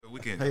We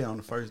can pay on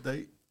the first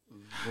date.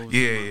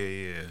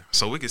 Yeah.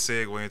 So we could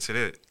segue into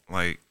that.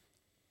 Like,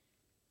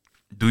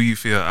 do you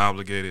feel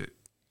obligated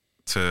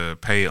to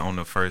pay on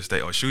the first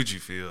date, or should you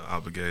feel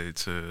obligated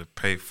to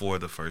pay for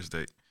the first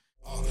date?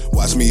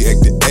 Watch me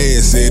act the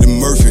ass, Eddie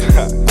Murphy.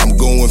 I'm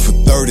going for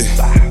 30.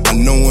 I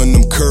know when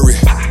I'm curry.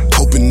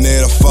 Hoping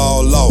that I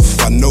fall off.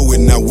 I know it,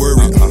 not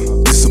worried.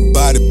 It's a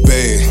body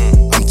bag.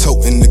 I'm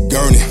toting the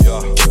gurney.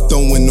 Keep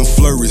throwing them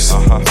flurries.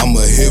 I'm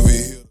a heavy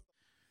hitter.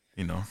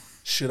 You know.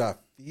 Should I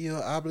feel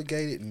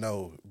obligated?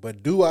 No.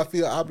 But do I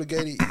feel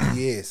obligated?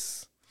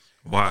 Yes.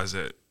 Why is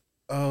that?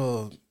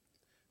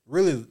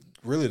 Really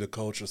the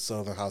culture,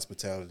 Southern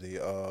hospitality.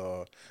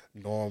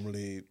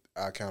 Normally,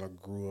 I kind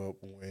of grew up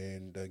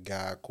when the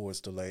guy courts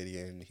the lady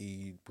and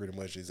he pretty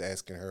much is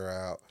asking her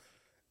out.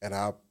 And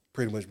I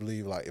pretty much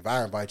believe, like, if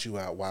I invite you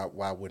out,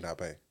 why wouldn't I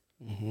pay?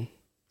 Mm-hmm.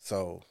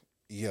 So,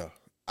 yeah.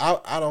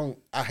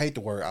 I hate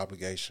the word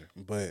obligation,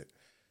 but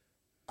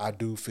I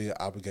do feel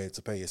obligated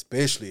to pay,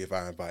 especially if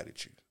I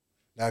invited you.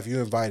 Now, if you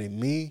invited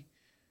me,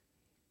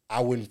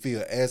 I wouldn't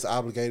feel as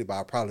obligated, but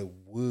I probably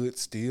would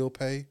still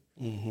pay.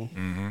 Mm-hmm.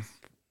 Mm-hmm.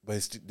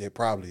 But there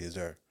probably is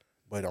there.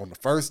 But on the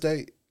first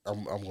date,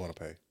 I'm going to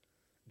pay,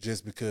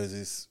 just because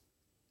it's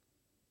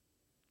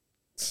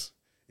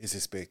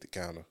expected,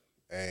 kind of,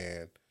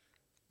 and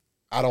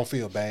I don't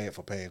feel bad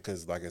for paying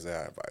because, like I said,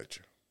 I invited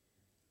you.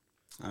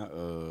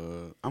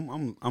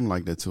 I'm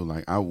like that too.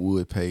 Like, I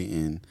would pay,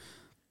 and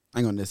I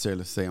ain't gonna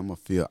necessarily say I'm gonna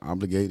feel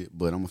obligated,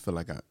 but I'm gonna feel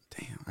like I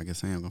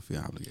guess I am gonna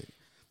feel obligated.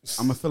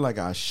 I'm gonna feel like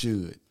I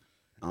should.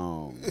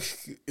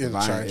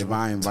 If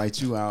I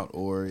invite you out,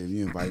 or if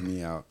you invite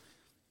me out,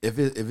 if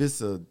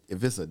it's a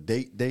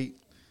date,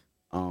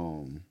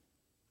 I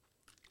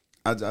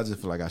just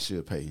feel like I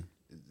should pay.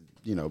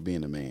 You know,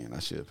 being a man, I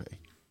should pay.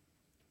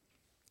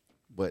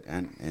 But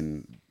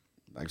and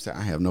like I said,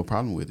 I have no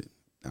problem with it.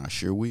 I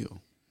sure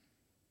will.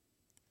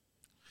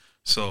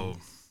 So,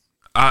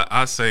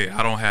 I say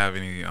I don't have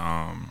any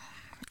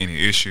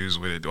issues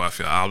with it. Do I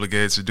feel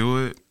obligated to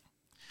do it?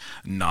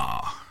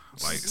 Nah.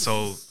 Like,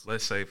 so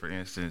let's say, for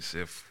instance,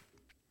 if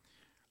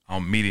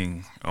I'm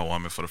meeting a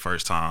woman for the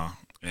first time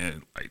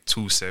and like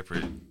two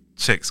separate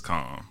checks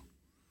come,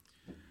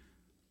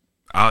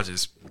 I'll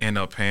just end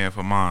up paying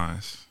for mine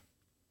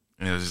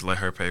and I'll just let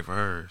her pay for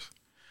hers.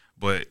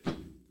 But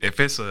if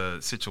it's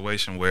a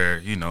situation where,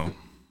 you know,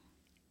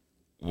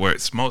 where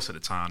it's most of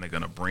the time they're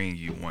gonna bring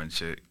you one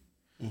check,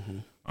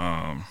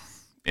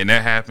 and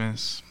that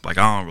happens, like,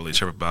 I don't really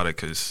trip about it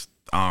because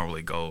I don't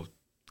really go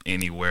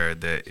anywhere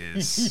that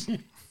is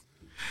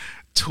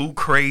too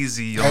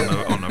crazy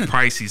on the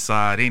pricey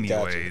side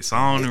anyway. Gotcha. So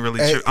I don't really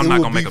trip. I'm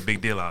not gonna make a big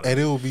deal out of it. And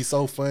it would be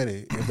so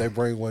funny if they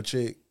bring one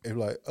check and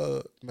be like,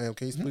 ma'am,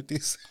 can you split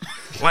this?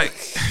 Like,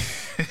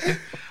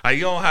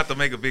 you don't have to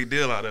make a big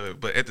deal out of it,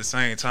 but at the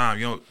same time,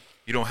 you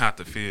don't have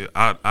to feel.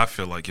 I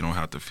feel like you don't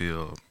have to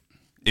feel.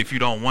 If you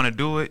don't want to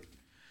do it,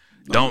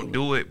 don't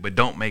do it, but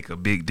don't make a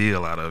big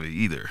deal out of it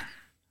either.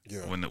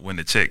 Yeah. When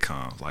the check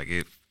comes, like,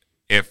 if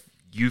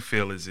you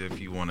feel as if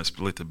you want to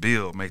split the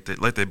bill,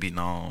 let that be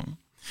known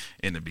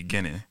in the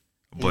beginning.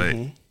 But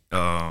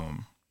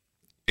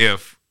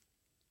if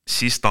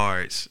she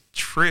starts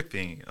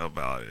tripping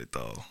about it,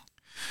 though,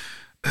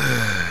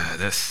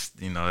 that's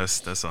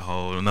a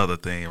whole another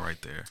thing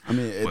right there. I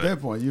mean, at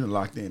that point, you're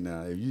locked in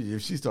now.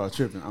 If she starts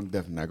tripping, I'm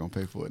definitely not gonna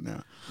pay for it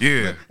now.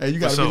 Yeah, and you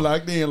gotta be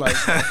locked in. Like,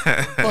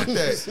 fuck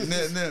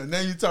that.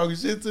 Now you talking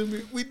shit to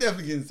me. We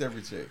definitely getting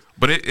separate checks.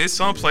 But it's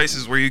some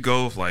places where you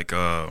go, like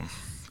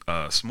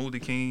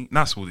Smoothie King,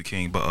 not Smoothie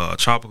King, but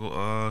Tropical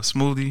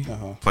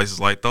Smoothie. Places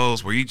like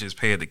those where you just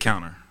pay at the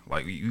counter.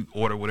 Like, you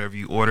order whatever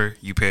you order,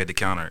 you pay at the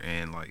counter,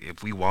 and like,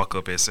 if we walk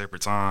up at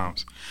separate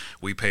times,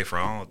 we pay for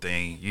our own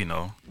thing. You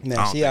know.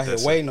 Now she out here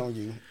waiting on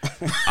you.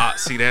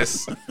 See,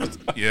 that's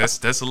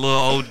a little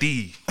OD.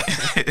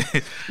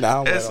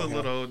 That's a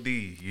little OD.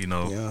 You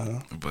know.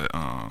 Yeah. But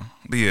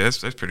yeah,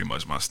 that's pretty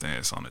much my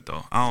stance on it,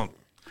 though. I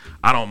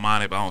don't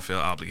mind it, but I don't feel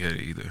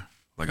obligated either.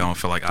 Like, I don't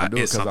feel like I do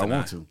it because I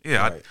want to.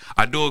 Yeah, right.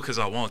 I do it because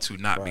I want to,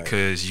 not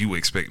because you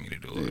expect me to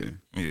do it.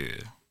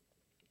 Yeah.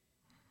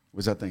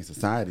 Which I think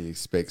society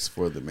expects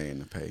for the man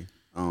to pay.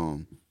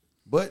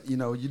 But you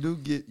know,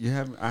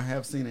 I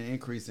have seen an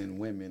increase in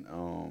women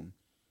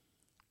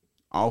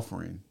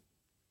offering,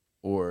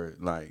 or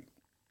like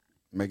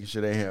making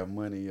sure they have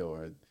money,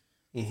 or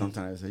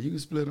sometimes they say you can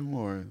split them,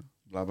 or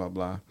blah blah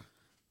blah.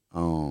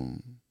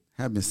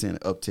 Have been seeing an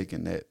uptick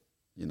in that,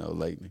 you know,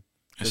 lately,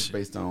 just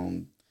based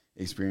on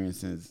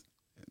experiences.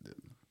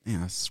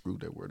 Man, I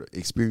screwed that word up.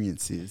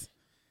 Experiences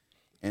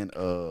and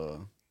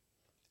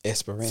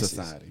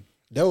society.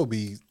 That would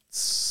be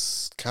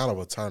kind of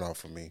a turnoff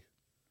for me.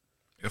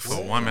 If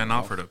a woman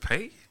offered to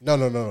pay?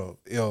 No.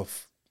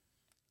 If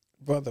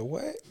brother,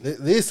 what?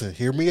 Listen,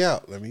 hear me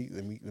out. Let me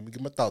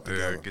get my thought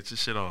together. Get your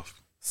shit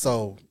off.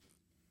 So,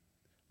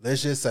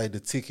 let's just say the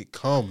ticket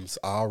comes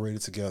already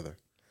together,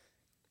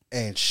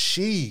 and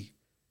she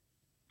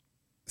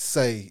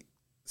say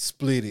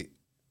split it.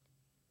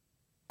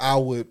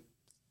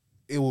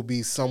 It would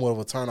be somewhat of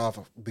a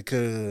turnoff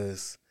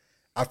because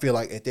I feel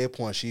like at that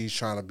point she's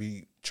trying to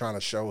be trying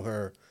to show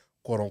her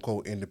quote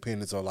unquote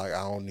independence, or like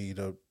I don't need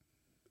a.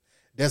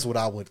 That's what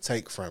I would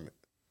take from it.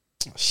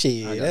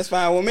 Shit, that's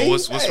fine with me.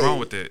 What's Hey, wrong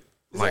with that?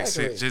 Like,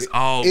 exactly. just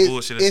all It-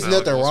 bullshit. It's aside,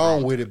 nothing what's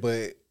wrong with it,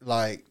 but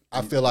like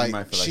I feel You like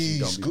might feel like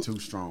she's gonna be too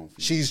strong.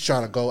 For you. she's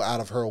trying to go out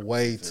of her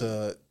way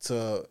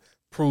to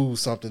prove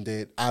something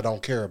that I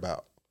don't care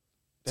about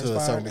That's to a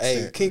fine. certain Hey,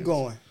 extent. keep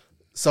going.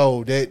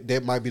 So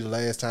that might be the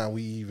last time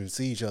we even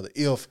see each other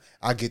if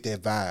I get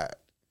that vibe.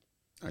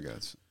 I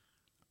got you.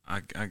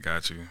 I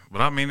got you.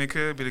 But I mean, it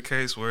could be the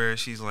case where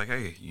she's like,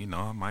 hey,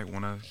 I might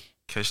want to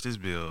catch this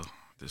bill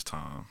this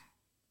time.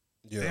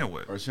 Yeah. Then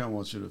what? Or she don't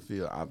want you to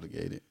feel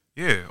obligated.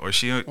 Yeah. Or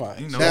she, Right.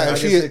 Now, I if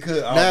she, guess it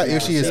could all now be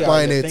if she perception.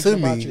 explained Yeah, it to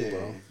thinking about me, you,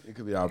 bro. It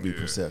could be all be Yeah.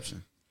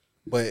 perception.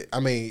 but I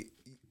mean,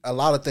 a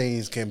lot of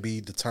things can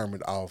be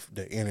determined off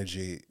the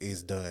energy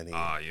is done in.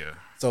 yeah.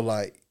 So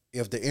like,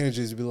 if the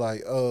energies be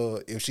like,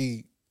 if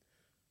she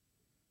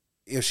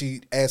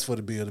asked for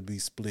the bill to be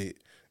split,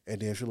 and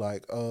then she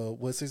like,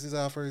 what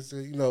 $60 first,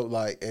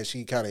 like, and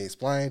she kind of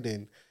explained,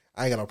 then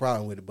I ain't got no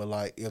problem with it. But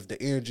like, if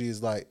the energy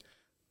is like,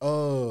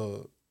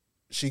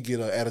 she get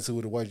an attitude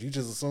with the wife, you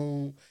just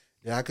assume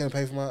that I couldn't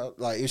pay for my,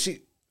 like, if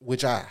she,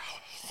 which I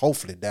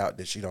hopefully doubt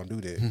that she don't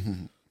do that.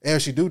 And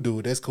if she do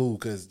it, that's cool,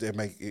 because that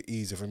make it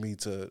easier for me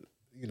to,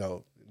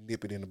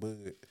 nip it in the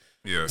bud.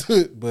 Yeah.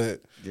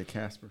 But Yeah,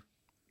 Casper.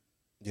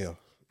 yeah,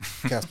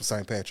 Casper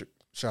St. Patrick,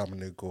 shout out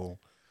my nigga Cole.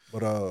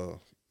 But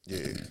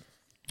yeah,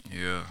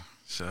 Yeah.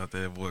 Shout out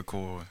that boy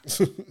Corey.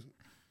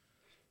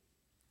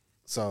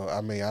 so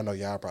I mean, I know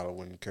y'all probably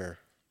wouldn't care.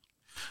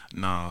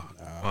 Nah.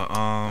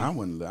 I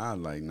wouldn't. I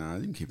like nah.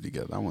 You can keep it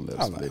together. I wouldn't let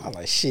I us split.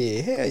 like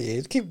shit. Hell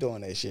yeah, keep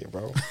doing that shit,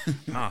 bro.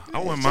 nah. I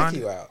wouldn't Check mind.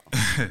 you out.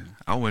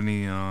 I wouldn't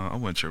even, I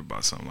wouldn't trip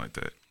about something like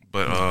that.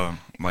 But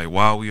like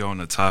while we on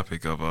the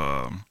topic of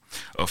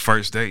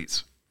first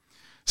dates,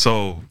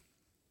 so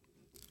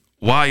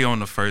while you're on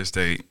the first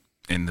date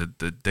and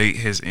the date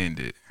has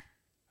ended,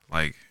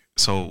 like,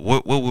 so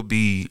what would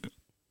be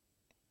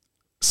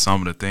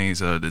some of the things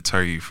that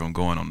deter you from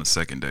going on the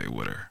second date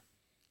with her?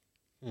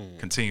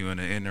 Continuing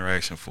the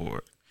interaction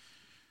forward.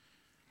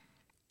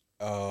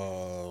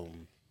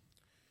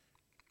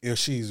 If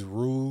she's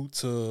rude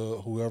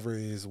to whoever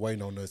is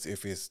waiting on us,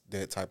 if it's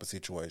that type of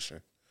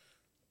situation,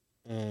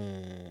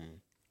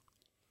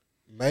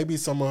 maybe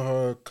some of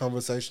her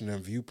conversation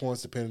and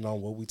viewpoints, depending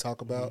on what we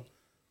talk about,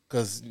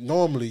 because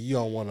normally you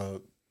don't want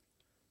to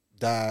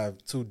dive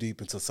too deep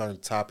into certain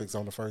topics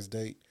on the first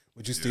date,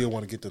 but you still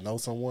want to get to know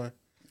someone.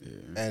 Yeah.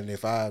 And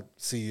if I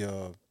see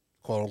a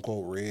quote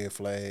unquote red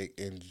flag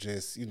and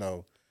just,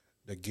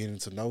 the getting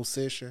to know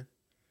session,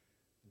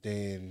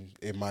 then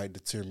it might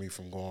deter me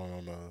from going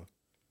on a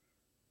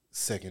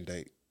second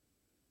date,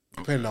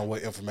 depending on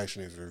what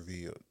information is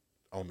revealed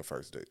on the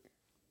first date.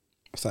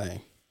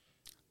 Same.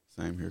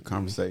 Same here.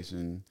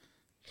 Conversation,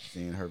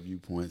 seeing her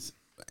viewpoints,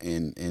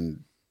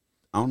 and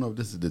I don't know if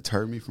this would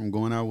deter me from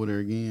going out with her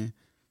again,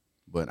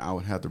 but I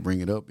would have to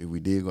bring it up if we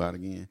did go out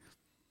again.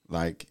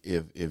 Like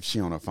if she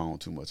on her phone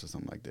too much or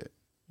something like that.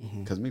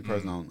 Because me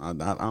personally, I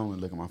don't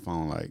really look at my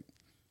phone, like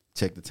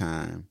check the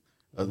time.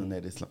 Other than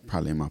that, it's like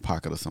probably in my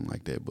pocket or something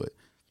like that. But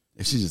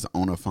if she's just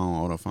on her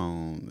phone,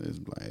 it's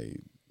like, hey,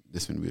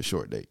 this gonna be a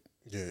short date.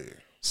 Yeah.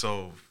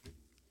 So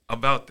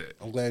about that.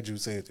 I'm glad you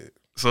said that.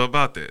 So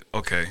about that,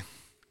 okay,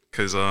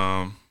 because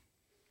now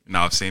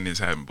I've seen this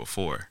happen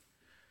before,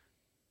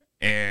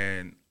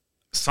 and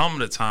some of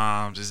the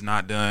times it's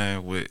not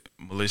done with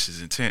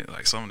malicious intent.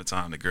 Like some of the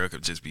time the girl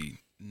could just be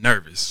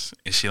nervous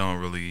and she don't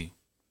really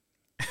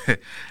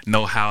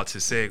know how to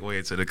segue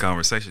into the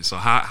conversation. So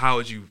how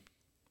would you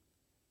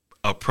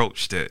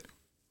approach that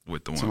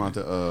with the Talking woman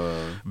about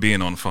the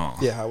being on the phone?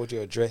 Yeah, how would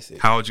you address it?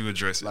 How would you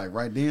address it? like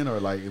right then, or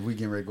like if we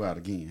getting ready to go out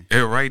again. Yeah,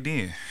 right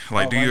then.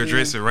 Like, do right you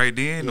address then? it right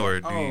then, or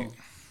do you?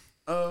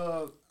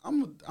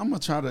 I'm gonna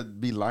try to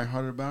be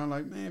lighthearted about it.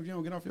 Like, man, if you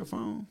don't get off your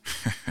phone,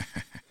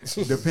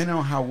 depending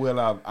on how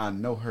well I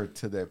know her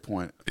to that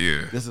point.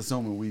 Yeah. Just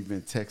assuming we've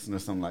been texting or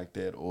something like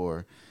that,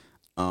 or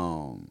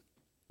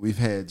we've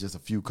had just a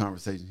few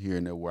conversations here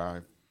and there where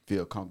I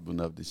feel comfortable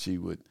enough that she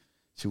wouldn't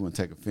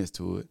take offense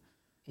to it.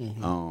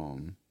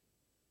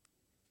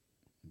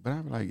 But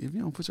I'd be like, if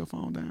you don't put your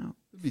phone down,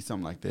 it'd be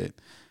something like that.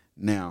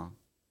 Now,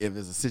 if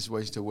it's a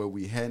situation to where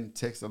we hadn't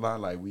texted a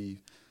lot, like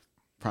we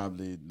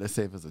probably, let's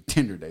say if it's a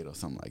Tinder date or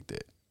something like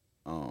that,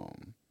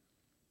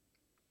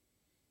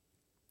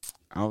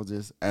 I would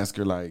just ask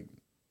her, like,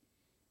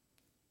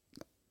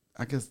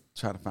 I guess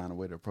try to find a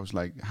way to approach,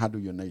 like, how do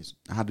your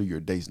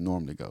dates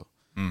normally go?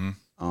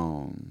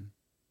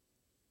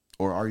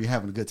 Or are you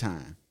having a good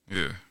time?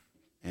 Yeah.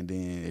 And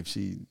then if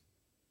she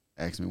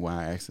asks me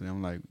why I asked her,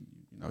 I'm like,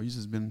 you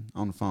just been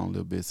on the phone a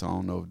little bit, so I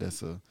don't know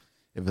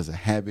if it's a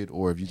habit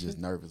or if you're just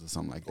nervous or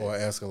something like that. Or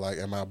ask her like,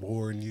 am I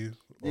boring you?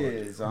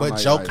 Yeah, so I'm But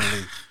like,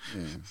 jokingly.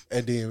 yeah.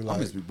 And then I like,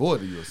 must be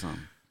bored of you or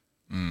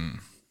something.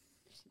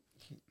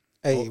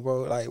 Hey,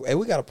 bro, like, hey,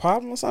 we got a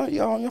problem or something?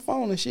 Y'all on your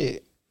phone and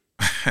shit.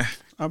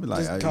 I'll be like,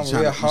 Just hey, become you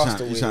real hostile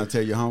trying with to it.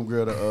 tell your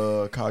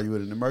homegirl to call you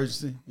with an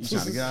emergency? You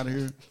trying to get out of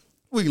here?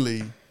 We can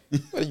leave.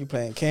 What are you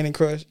playing? Candy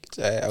Crush? Get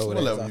your ass over What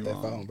there level off you that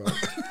on? phone, bro.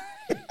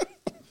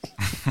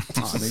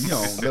 Oh, nigga, you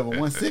on level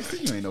 160?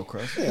 You ain't no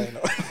crush. Ain't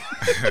no,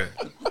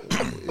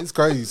 It's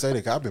crazy you say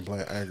that. 'Cause I've been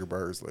playing Angry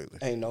Birds lately.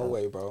 ain't no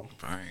way, bro.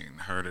 I ain't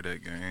heard of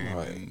that game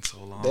Right. in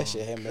so long. That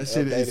shit haven't been That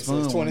shit updated is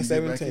fun since when you get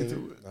back 2017.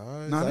 into it.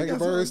 Nah, it's Nah, they Angry got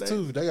some Birds updates.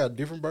 too. They got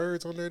different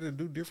birds on there that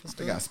do different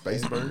They stuff. got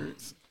space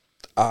birds.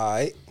 All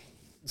right.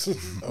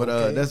 But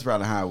Okay. that's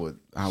probably how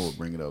I would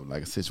bring it up,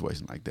 like a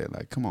situation like that.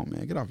 Like, come on,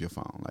 man, get off your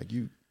phone. Like,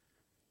 you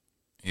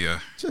Yeah.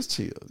 just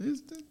chill.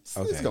 It's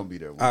Okay. gonna be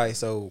there. All right,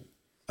 so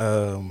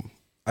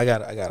I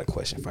got a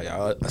question for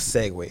y'all, a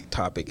segue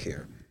topic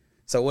here.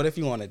 So what if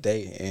you on a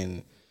date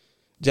and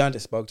John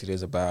just spoke to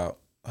this about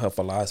her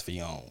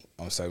philosophy on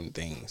certain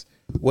things.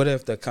 What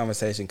if the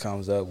conversation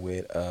comes up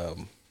with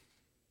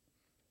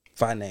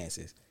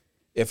finances?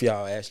 If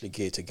y'all actually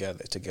get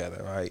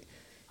together, right?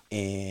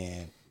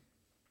 And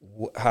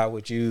how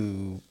would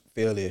you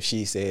feel if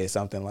she said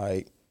something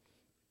like,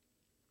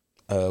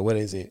 what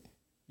is it?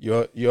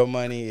 Your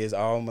money is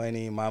all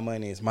money, my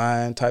money is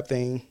mine type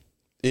thing.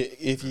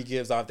 If he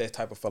gives off that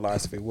type of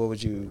philosophy, what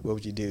would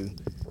you do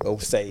or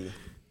say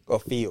or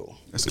feel?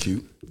 That's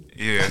cute.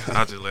 Yeah,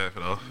 I just laugh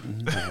it off.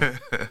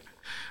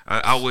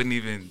 I wouldn't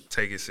even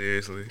take it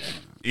seriously.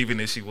 Even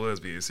if she was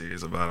being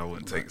serious about it, I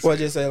wouldn't take it Well,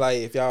 seriously. just say like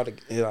if y'all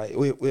like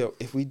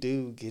if we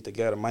do get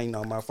together,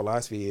 my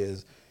philosophy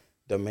is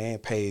the man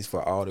pays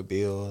for all the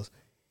bills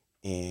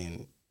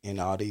and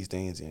all these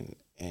things,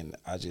 and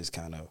I just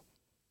kind of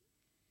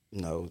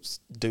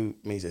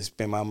just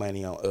spend my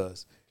money on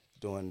us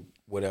doing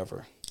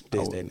whatever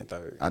this, that, and the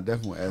third. I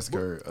definitely ask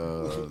her.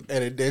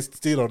 And that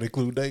still don't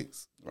include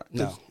dates.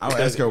 No, I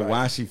would ask her Right.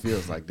 why she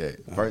feels like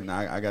that. First,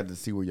 I got to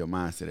see where your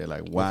mindset at.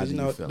 Like, why Because, do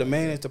you feel the like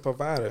man that? is the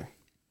provider.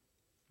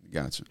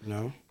 Gotcha. You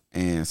know.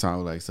 And so I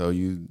was like,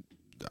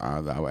 I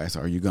would ask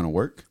her, are you gonna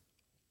work?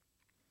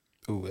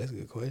 Ooh, that's a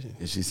good question.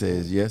 If she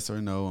says yes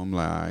or no, I'm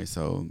like, all right.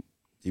 So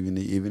even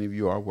if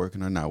you are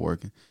working or not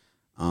working,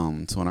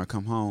 so when I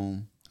come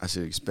home, I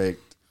should expect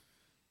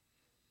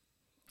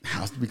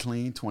house to be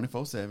clean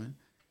 24/7.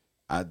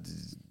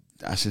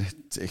 I should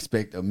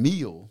expect a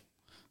meal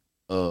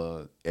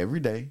every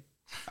day.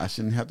 I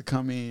shouldn't have to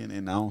come in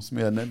and I don't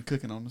smell nothing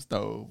cooking on the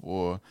stove.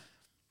 Or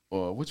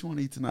what you want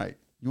to eat tonight?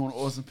 You want to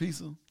order some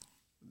pizza?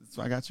 That's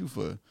what I got you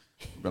for. You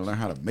better learn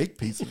how to make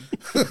pizza.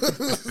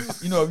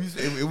 If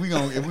we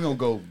gonna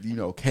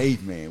go,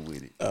 caveman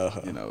with it,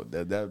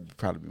 that would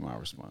probably be my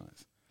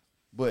response.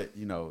 But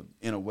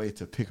in a way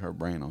to pick her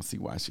brain on, see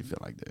why she feel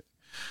like that.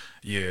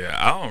 Yeah,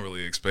 I don't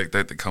really expect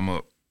that to come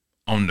up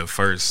on the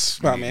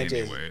first Right, meet man,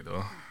 anyway,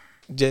 though.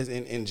 Just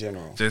in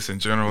general. Just in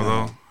general,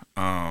 though.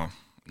 Nah,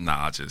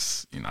 I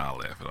just I'll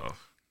laugh it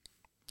off.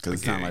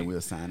 Because it sounds Okay. like we're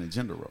assigning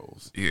gender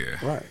roles. Yeah.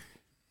 Right.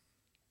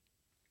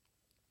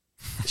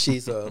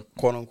 She's a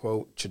quote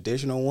unquote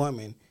traditional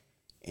woman,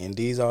 and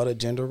these are the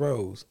gender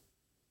roles.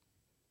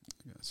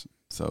 Gotcha.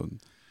 So,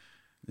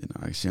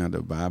 she had to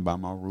abide by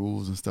my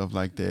rules and stuff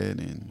like that,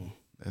 and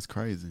that's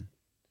crazy.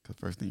 Because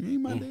first thing, you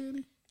ain't my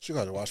daddy. She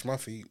got to wash my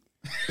feet.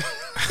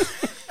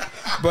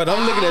 But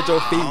I'm looking at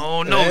your feet. I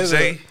don't know,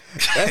 Jay.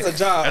 That's a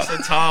job. That's a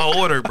tall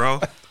order, bro.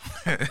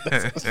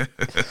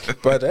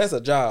 But that's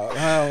a job.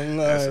 I don't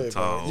know. That's a bro.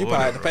 tall You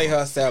probably have order, to pay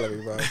her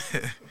salary, bro.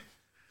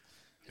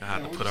 I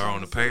had to put her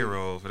on the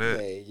payroll for that.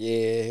 Hey,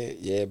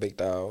 yeah, big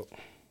dog.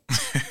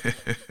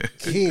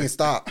 He ain't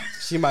stop.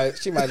 She might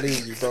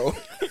leave you, bro.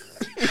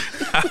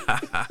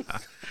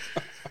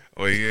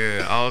 Well,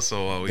 yeah.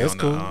 Also, we That's on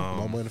cool. the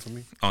More money for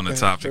me. on the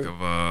topic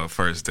of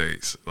first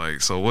dates.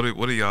 Like, so what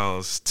are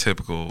y'all's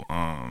typical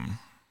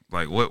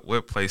like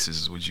what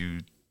places would you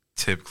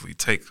typically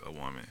take a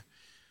woman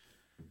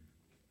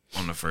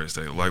on the first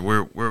date? Like,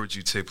 where would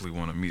you typically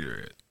want to meet her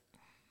at?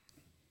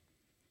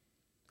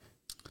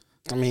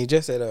 I mean,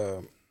 just at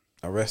a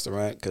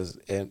restaurant, because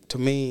to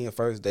me, a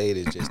first date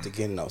is just to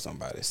get to know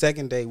somebody.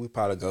 Second date, we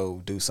probably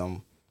go do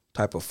some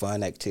type of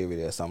fun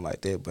activity or something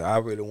like that. But I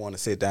really want to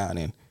sit down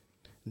and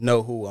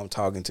know who I'm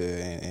talking to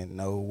and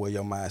know where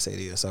your mindset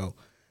is. So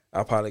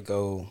I'll probably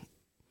go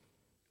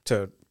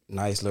to a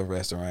nice little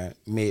restaurant,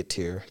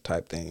 mid-tier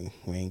type thing.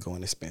 We ain't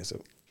going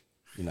expensive,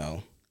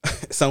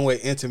 somewhere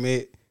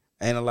intimate.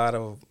 Ain't a lot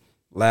of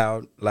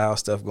loud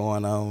stuff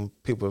going on.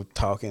 People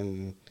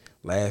talking,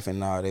 laughing,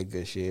 and all that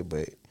good shit.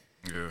 But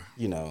Yeah.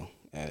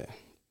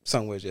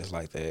 somewhere just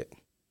like that.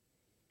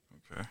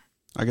 Okay.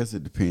 I guess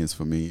it depends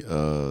for me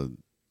on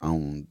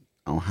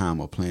how I'm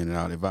gonna plan it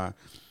out.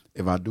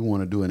 If I do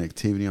want to do an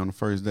activity on the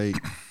first date,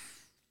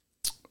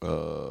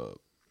 it'll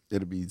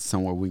be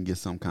somewhere we can get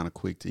some kind of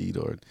quick to eat,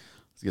 or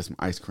let's get some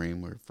ice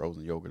cream or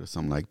frozen yogurt or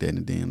something like that,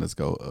 and then let's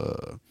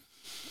go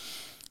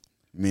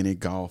mini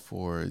golf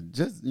or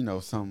just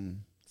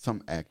some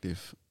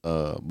active.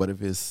 But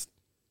if it's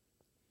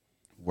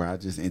where I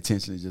just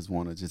intentionally just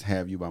want to just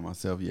have you by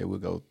myself, yeah, we'll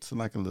go to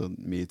like a little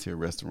mid-tier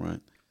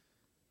restaurant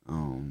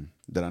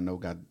that I know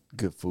got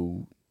good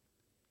food,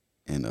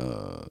 and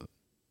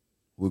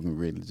we can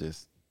really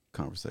just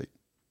conversate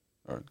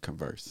or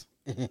converse.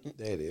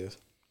 That is.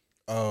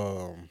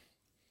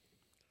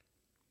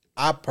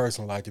 I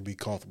personally like to be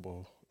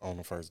comfortable on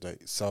the first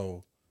date.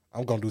 So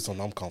I'm gonna do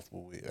something I'm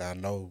comfortable with. I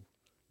know,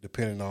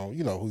 depending on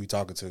who you're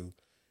talking to,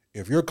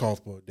 if you're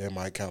comfortable, that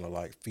might kind of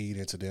like feed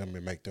into them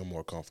and make them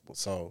more comfortable.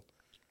 So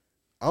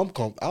I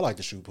like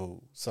to shoot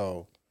pool.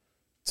 So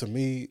to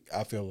me,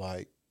 I feel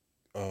like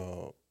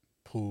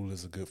pool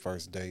is a good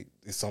first date.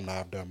 It's something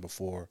I've done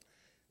before,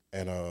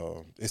 and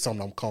it's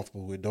something I'm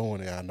comfortable with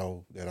doing, and I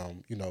know that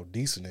I'm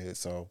decent at it.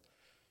 So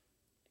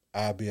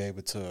I'll be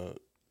able to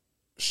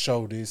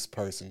show this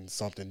person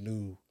something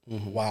new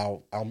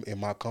while I'm in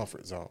my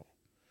comfort zone.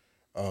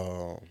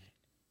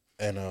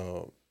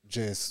 And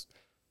just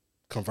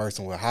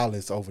conversing with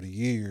Hollis over the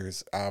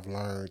years, I've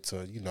learned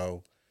to,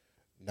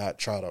 not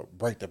try to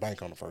break the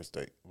bank on the first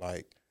date.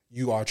 Like,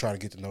 you are trying to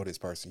get to know this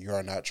person. You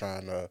are not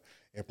trying to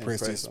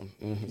impress them.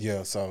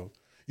 Yeah, so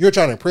you're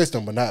trying to impress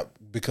them, but not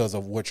because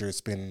of what you're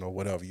spending or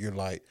whatever. You're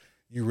like,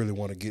 you really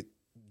want to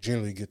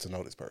genuinely get to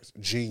know this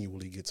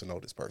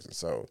person.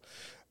 So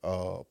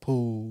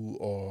pool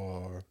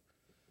or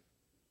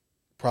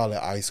probably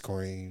ice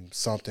cream,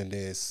 something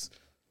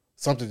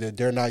that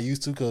they're not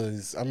used to,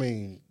 because I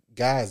mean,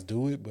 guys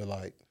do it, but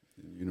like,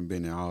 you done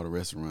been in all the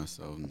restaurants,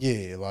 so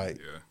yeah, like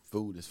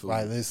food is food.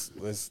 Like,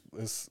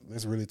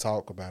 let's really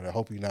talk about it. I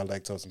hope you're not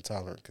lactose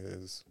intolerant,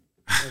 because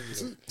I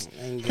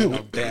ain't getting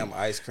no damn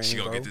ice cream. She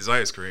gonna bro. get this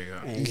ice cream.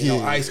 Huh? I ain't getting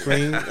no ice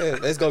cream. Yeah,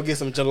 let's go get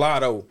some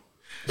gelato.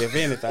 If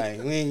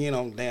anything, we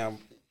ain't damn.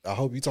 I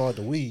hope you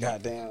talking to weed.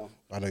 Goddamn.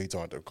 I know you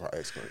talking to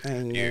ice cream. I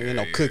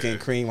ain't cooking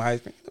cream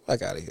ice cream. Get the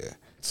fuck out of here.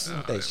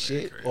 That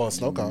shit. Or a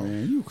snow cone.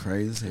 Man, you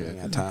crazy as hell.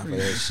 Ain't got time for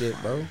that shit,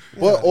 bro.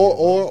 Well,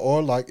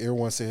 or like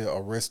everyone said,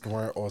 a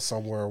restaurant or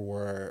somewhere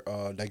where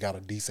they got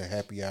a decent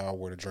happy hour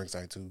where the drinks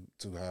ain't too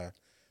high,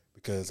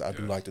 because I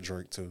do like to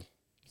drink too.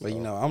 But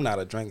I'm not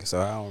a drinker,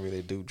 so I don't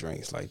really do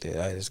drinks like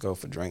that. I just go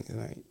for drinks.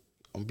 Like,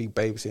 I'm gonna be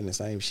babysitting the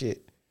same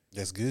shit.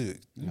 That's good.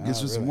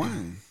 Get you some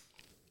wine.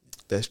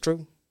 That's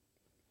true.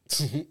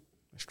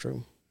 That's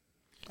true.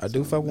 I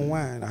do fuck with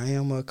wine. I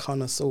am a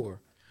connoisseur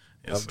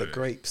of the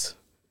grapes.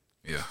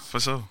 Yeah, for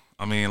sure.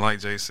 I mean, like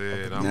Jay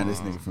said, Now this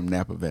nigga from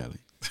Napa Valley.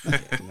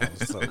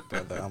 So,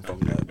 brother,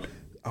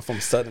 I'm from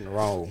Southern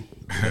Rome.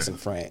 That's in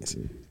France.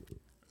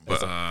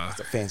 But It's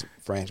a fancy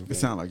French It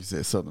sound like you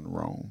said Southern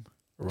Rome.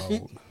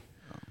 road.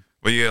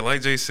 But yeah,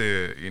 like Jay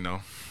said,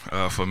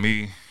 for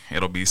me,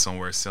 it'll be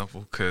somewhere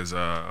simple, because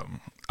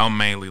I'm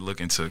mainly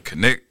looking to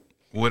connect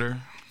with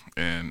her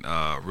and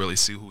really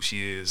see who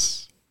she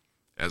is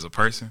as a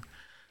person.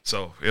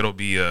 So it'll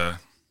be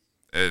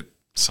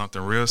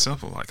something real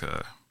simple, like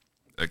a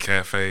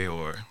cafe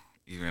or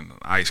even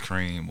ice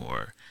cream,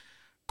 or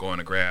going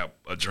to grab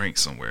a drink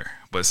somewhere.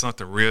 But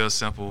something real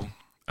simple,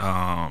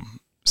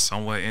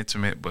 somewhat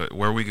intimate, but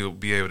where we could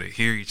be able to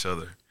hear each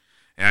other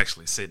and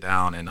actually sit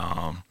down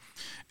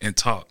and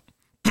talk.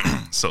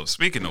 So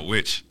speaking of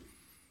which,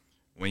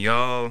 when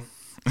y'all,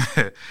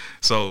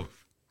 so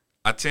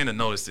I tend to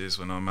notice this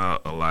when I'm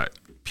out a lot.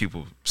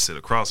 People sit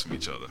across from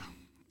each other.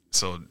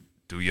 So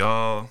do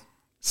y'all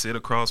sit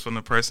across from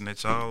the person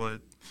that y'all are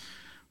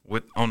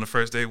with on the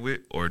first date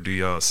with, or do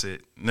y'all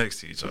sit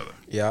next to each other?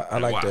 Yeah, I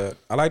And like why?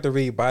 I like to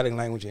read body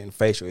language and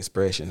facial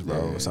expressions,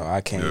 bro. So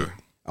I can't. Yeah.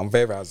 I'm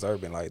very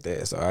observant like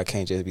that, so I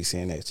can't just be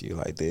sitting next to you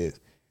like this.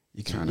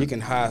 You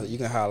can hide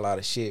a lot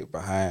of shit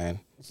behind.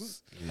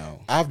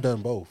 I've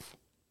done both,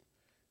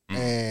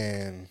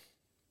 and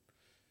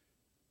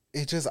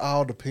it just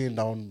all depends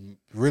on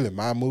really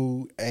my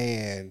mood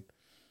and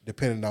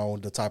depending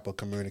on the type of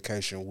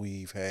communication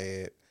we've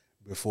had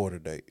before the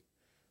date.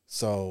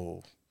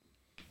 So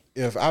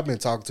if I've been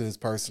talking to this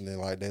person and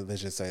like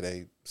let's just say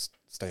they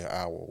stay an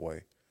hour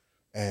away,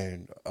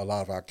 and a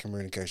lot of our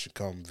communication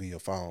come via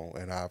phone,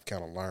 and I've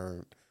kind of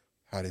learned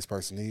how this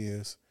person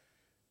is,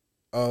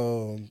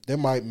 that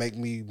might make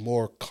me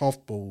more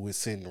comfortable with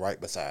sitting right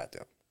beside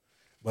them.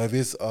 But if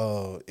it's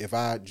if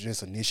I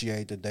just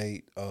initiate the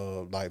date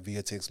like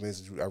via text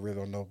message, I really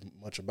don't know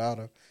much about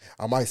her,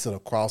 I might sit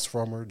across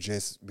from her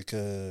just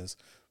because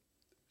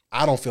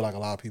I don't feel like a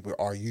lot of people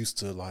are used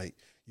to like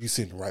you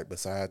sitting right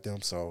beside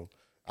them. So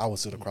I would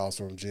sit across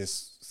from them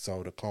just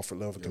so the comfort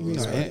level can be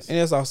and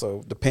it's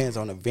also depends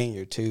on the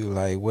venue too.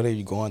 Like, what are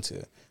you going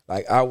to?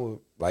 Like, I would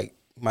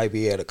might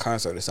be at a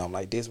concert or something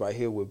like this right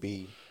here would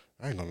be.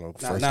 I ain't know Not,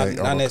 first date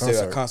not on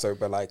necessarily a a concert,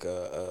 but like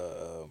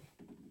a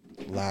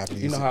live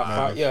music. you know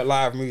how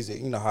live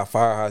music. You know how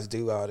Firehouse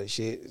do all that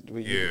shit.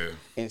 Yeah.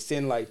 And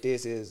sitting like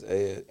this is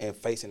and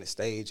facing the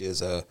stage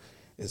is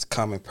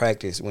common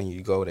practice when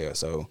you go there.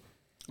 So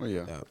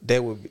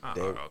that would be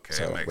okay,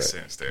 that makes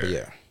sense there. But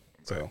yeah.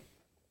 So,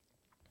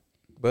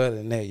 but other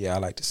than that, yeah, I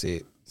like to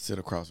sit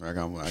across. I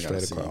got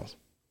straight to across.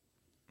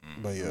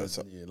 But yeah,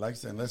 so, like I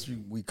said, unless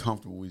we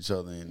comfortable with each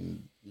other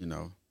and you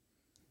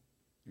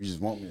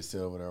just want me to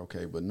sit over there,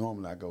 okay. But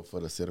normally I go for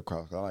the sit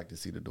across. I like to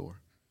see the door.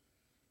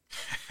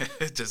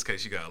 Just in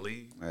case you gotta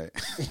leave. Right.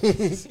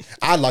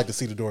 I'd like to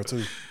see the door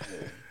too.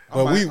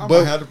 I But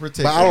might have to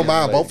protect I don't you,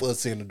 mind lady. both of us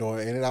seeing the door,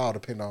 and it all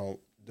depends on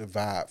the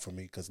vibe for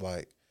me. Because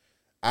like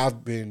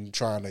I've been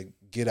trying to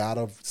get out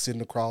of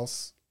sitting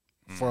across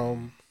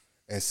from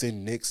and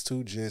sitting next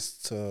to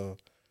just to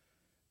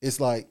it's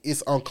like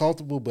it's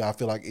uncomfortable, but I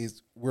feel like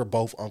we're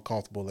both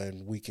uncomfortable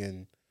and we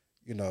can,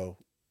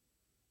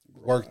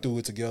 work through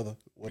it together,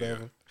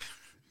 whatever.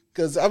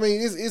 Because I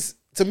mean, it's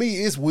to me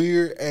it's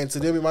weird, and to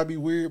them it might be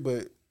weird,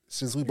 but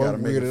since we both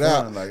make it weirded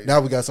out, fun, like- now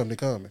we got something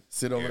coming.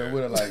 Sit over there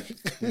with her like,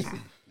 this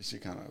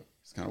shit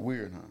it's kind of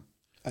weird, huh?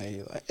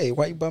 Hey, like, hey,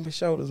 why you bumping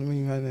shoulders with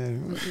me right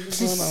now? What's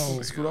going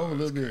on? Scoot over a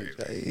little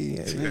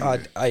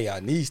bit. Hey, our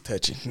knees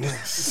touching.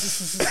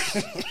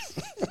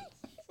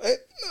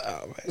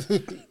 Oh,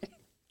 man.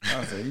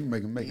 I say you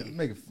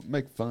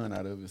make fun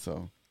out of it,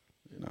 so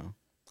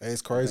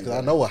It's crazy because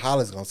I know what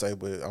Hollis gonna say,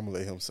 but I'm gonna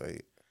let him say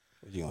it.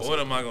 What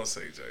am I gonna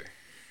say, Jay?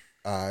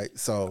 All right,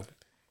 so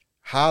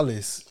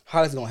Hollis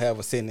Holly's gonna have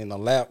us sitting in the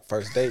lap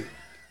first date.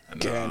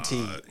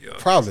 Guaranteed. Yeah,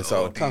 Probably it's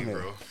so. OD, Come here.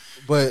 bro.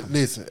 But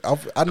listen, I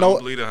Don't know.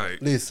 believe the hype.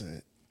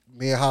 Listen,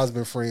 me and Hollis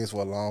been friends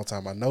for a long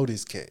time. I know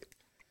this cat.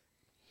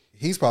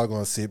 He's probably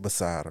gonna sit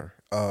beside her.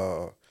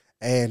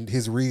 And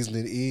his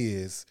reasoning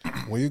is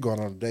when you're going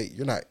on a date,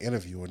 you're not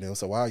interviewing them.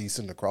 So why are you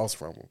sitting across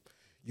from them?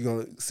 You're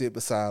gonna sit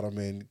beside them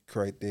and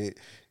create that.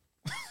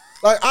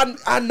 Like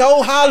I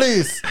know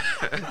Hollis.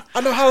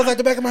 I know Hollis like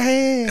the back of my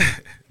hand.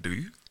 Do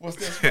you? what's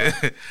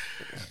that?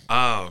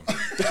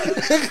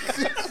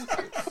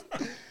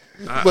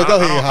 But go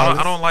ahead, Hollis.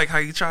 I don't like how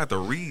you tried to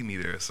read me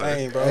there, son.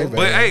 Hey, bro. Hey, But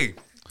man. hey,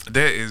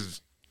 that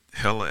is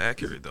hella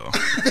accurate though.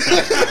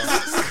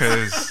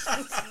 Because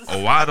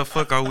why the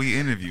fuck are we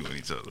interviewing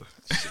each other?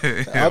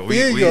 I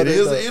feel you on It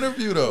is that, an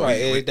interview though. Right,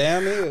 hey,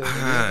 damn it.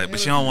 But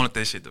you don't want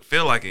that shit to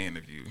feel like an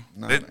interview.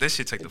 Nah, That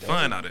shit take the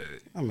fun out of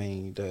it. I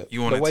mean,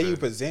 You want the it way to- you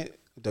present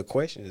the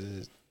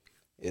questions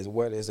is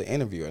whether it's an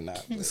interview or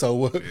not. But, So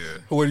what? Yeah.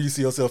 Where do you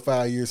see yourself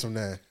 5 years from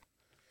now?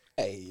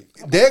 hey,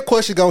 That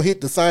question gonna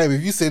hit the same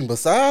if you sitting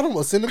beside him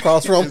or sitting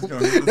across from It's him.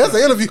 gonna hit the That's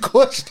an interview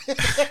question.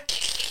 that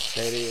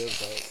is,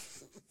 bro.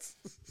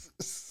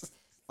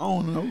 I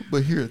don't know,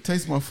 but here,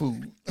 taste my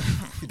food.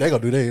 They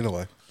gonna do that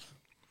anyway.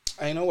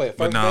 Ain't no way.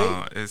 But First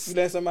nah, date, it's you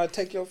let somebody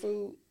take your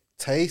food?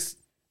 Taste,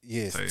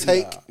 yes. Taste.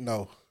 Take,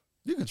 no.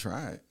 You can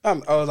try it. I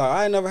was like,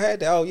 I ain't never had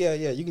that. Oh, yeah,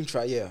 you can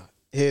try. Yeah,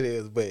 here it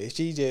is. But if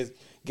she just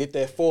get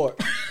that fork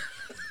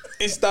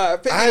and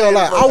start picking I ain't gonna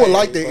lie. at it, I would bro,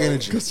 like that bro.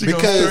 energy She gonna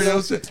stir your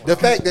because shit. the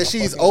fact that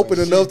she's open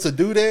enough to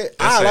do that,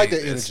 I like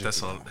that energy.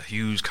 That's a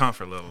huge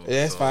comfort level.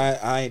 That's So, fine.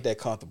 I ain't that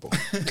comfortable.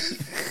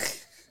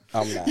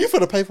 I'm not. You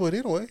finna pay for it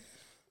anyway.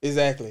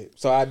 Exactly.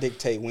 So I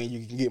dictate when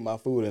you can get my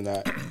food or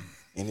not,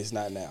 and it's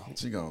not now.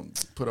 She gonna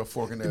put a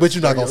fork in there. But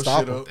you're not stir gonna your stop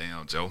shit her. up.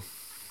 Damn, Joe.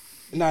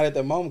 Not at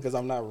the moment because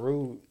I'm not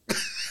rude.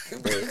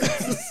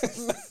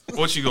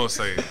 What you gonna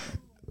say?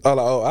 I'm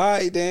like, all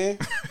right, then.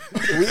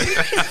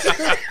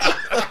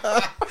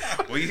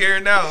 We here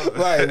now.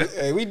 Right.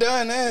 Hey, we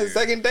done now.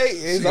 Second date.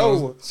 It's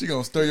over. She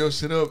gonna stir your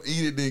shit up,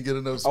 eat it, then get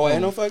another spoon. Oh,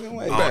 ain't no fucking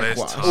way. Oh, that's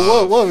Backwash.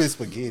 tough. What if it's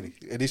spaghetti?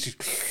 And then she,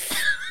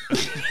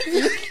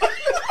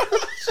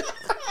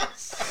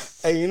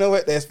 Hey, you know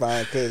what? That's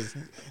fine because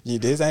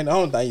this ain't the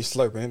only thing you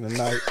slurping in the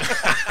night.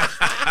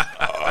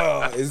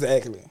 Oh,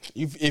 exactly.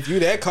 If you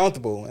that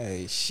comfortable,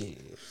 hey, shit.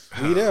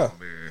 We there.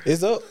 man.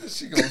 It's up.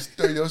 She gonna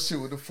stir your shit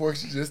with the fork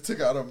she just took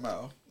out her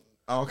mouth.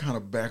 All kind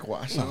of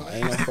backwash. No,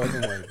 ain't no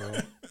fucking way,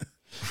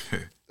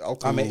 bro.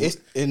 I mean, it's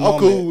I'm normally,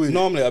 cool with it.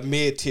 normally a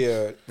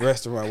mid-tier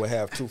restaurant would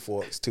have two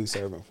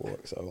serving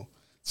forks. So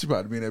She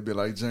about to be in that bit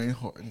like Jane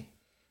Horton.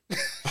 and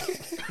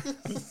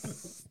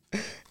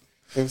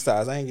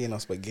besides, I ain't getting no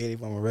spaghetti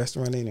from a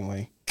restaurant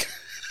anyway.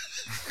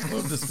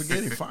 Love the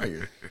spaghetti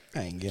fire. I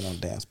ain't getting no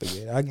damn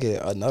spaghetti. I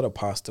get another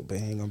pasta, but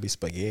it ain't gonna be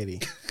spaghetti.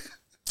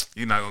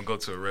 You're not gonna go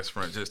to a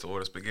restaurant just to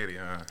order spaghetti,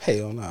 huh?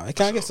 Hell no.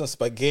 Can I get some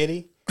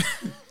spaghetti?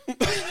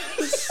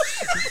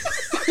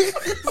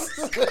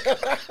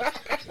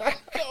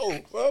 No,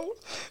 bro.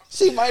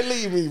 She might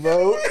leave me,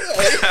 bro.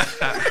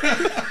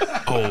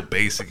 Oh,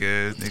 basic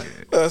ass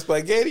nigga.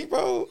 Spaghetti,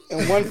 bro,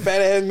 and one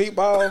fat ass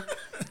meatball.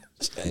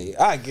 Hey,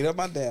 I get up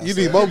my damn. you self.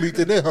 need more meat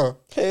than that, huh?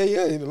 Hell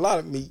yeah, I need a lot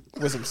of meat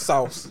with some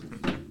sauce.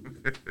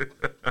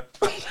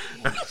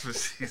 That's what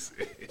she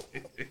said.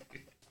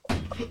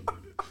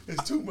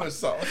 It's too much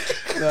sauce.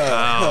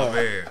 Oh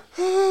man.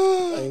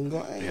 I ain't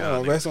going Yeah, to a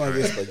nigga restaurant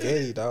and get crazy.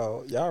 spaghetti,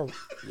 dog. Y'all,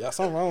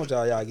 something wrong with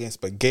y'all. Y'all getting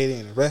spaghetti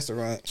in a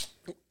restaurant.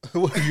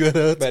 What, you at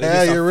an Better get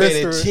Italian some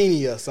restaurant?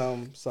 fettuccine or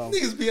some.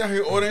 Niggas be out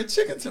here ordering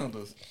chicken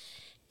tenders.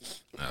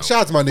 Shout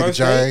out to my nigga First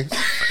date?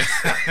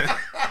 James.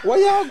 Where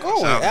y'all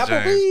going? Shout out to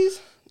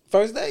Applebee's?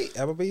 First date?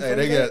 Applebee's? Hey,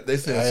 first date? they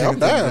sell Hey, chicken I'm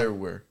tenders down.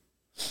 everywhere.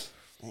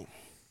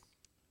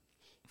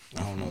 I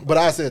don't know. But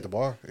I sit at the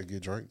bar and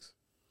get drinks.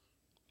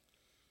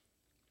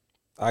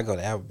 I go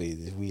to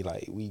Applebee's if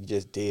we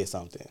just did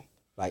something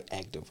like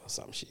active or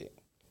some shit.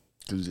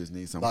 Cause you just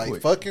need something Like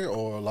quick. fucking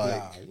or like,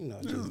 Nah, you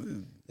know, just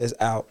it's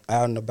out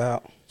and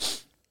about.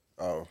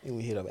 oh, And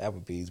we hit up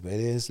Applebee's, but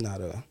it's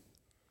not a.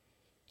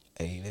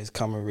 Hey, let's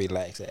come and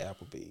relax at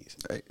Applebee's.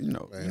 Hey, man,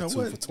 you know 2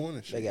 what? for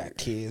 20. Shit. They got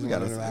kids We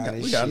got, running around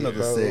and we got shit, another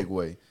bro.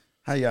 segue.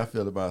 How y'all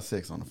feel about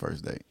sex on the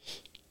first date?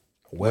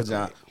 Would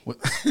y'all,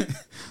 Welcome.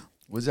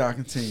 would y'all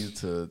continue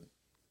to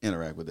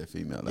interact with that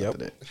female Yep.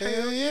 after that?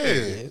 Hell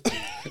yeah.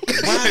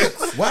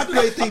 Why do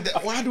they think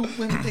that? Why do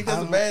women think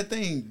that's a bad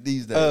thing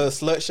these days?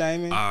 Slut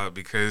shaming.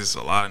 Because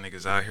a lot of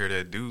niggas out here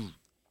that do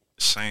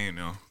shame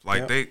them.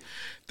 Like Yep.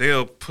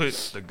 they'll put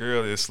the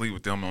girl that sleep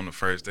with them on the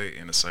first date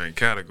in a certain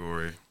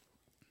category.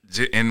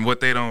 And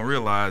what they don't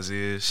realize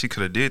is she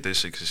could have did that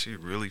shit because she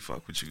really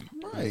fuck with you.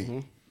 Right.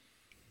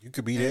 You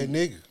could be that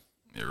nigga.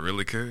 It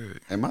really could.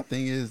 And my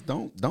thing is,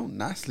 don't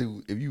not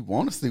sleep. If you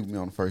want to sleep with me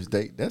on the first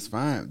date, that's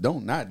fine.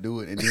 Don't not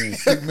do it and then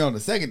sleep with me on the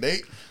second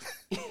date.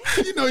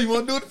 You know you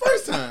want to do it the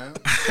first time.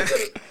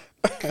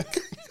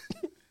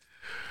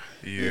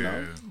 Yeah. You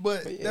know?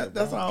 But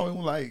that's all.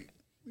 Like,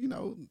 you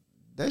know,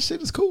 that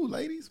shit is cool,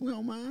 ladies. We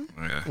don't mind.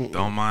 Yeah.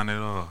 Don't mind at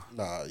all.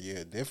 Nah,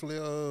 yeah,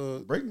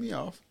 definitely. Break me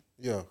off.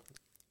 Yeah.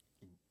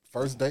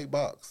 First date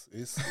box.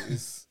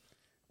 It's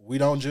we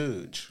don't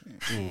judge.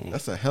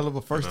 That's a hell of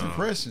a first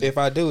impression. If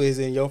I do, it's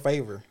in your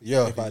favor.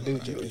 Yeah. If I do,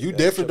 judge, You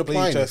definitely the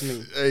please trust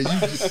plaintiff. me.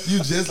 Hey, you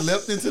just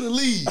leapt into the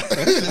lead. You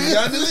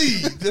got in the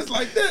lead. Just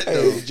like that,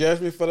 though. Hey, judge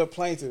me for the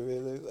plaintiff.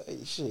 Hey,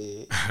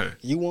 shit,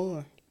 you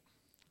won.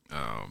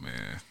 Oh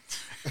man.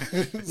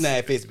 Now,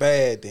 if it's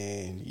bad,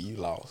 then you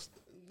lost.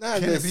 Not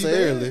Can it be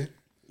necessarily. It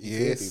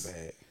Yes. could be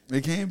bad.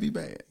 It can be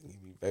bad. It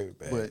could be very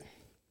bad. But,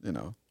 you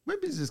know,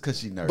 maybe it's just because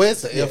she nervous. But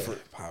it's the Yeah,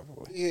 effort.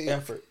 probably. Yeah.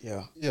 Effort.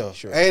 Yeah. Yeah.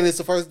 Sure. And it's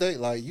the first date.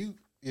 Like you,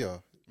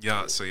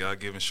 yeah. So y'all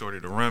giving Shorty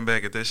the run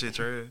back at that shit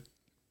trash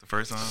the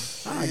first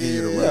time? I'll give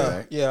you the run Yeah.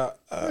 back. Yeah.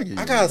 I'll give you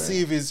I the gotta run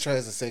see if it's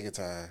trash the second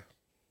time.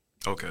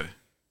 Okay.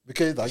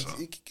 Because like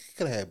you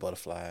could have had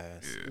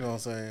butterflies. You know what I'm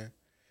saying?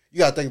 You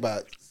gotta think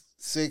about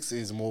sex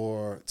is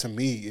more, to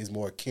me, is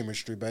more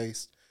chemistry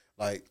based.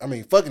 Like, I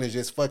mean, fucking is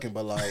just fucking,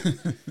 but like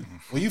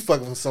when you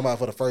fucking with somebody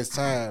for the first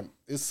time,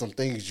 it's some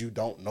things you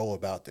don't know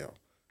about them.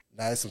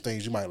 Now it's some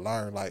things you might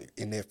learn like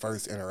in that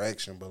first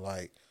interaction, but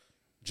like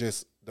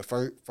just the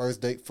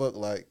first date fuck,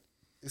 like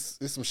it's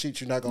some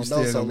shit you're not gonna You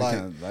know. still So gonna be like,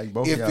 kinda- like,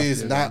 both if y'all it's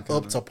still not gonna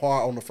up kinda- to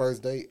par on the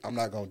first date, I'm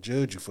not gonna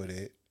judge you for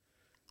that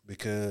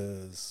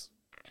because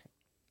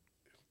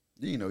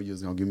You know you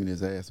was going to give me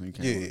this ass when you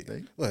came on the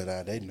date. well,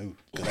 nah, they knew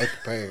because they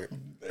prepared.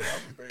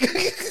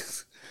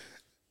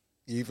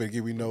 You ain't finna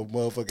give me no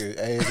motherfucking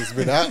ass that's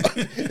been out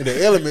in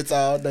the elements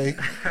all day.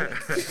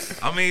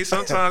 I mean,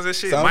 sometimes that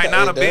shit Sometimes might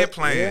not it have been does.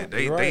 planned. Yeah,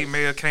 they you're they right.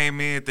 may have came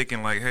in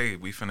thinking like, hey,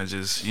 we finna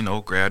just,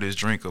 grab this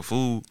drink or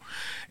food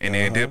and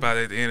then dip out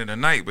at the end of the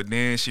night. But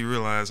then she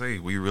realized, hey,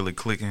 we really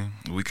clicking,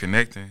 we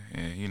connecting,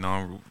 and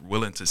I'm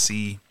willing to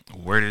see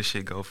where this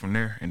shit go from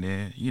there. And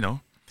then,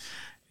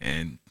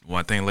 and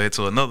one thing led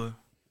to another.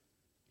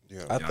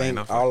 Yeah, I ain't think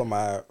no all of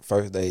my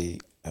first day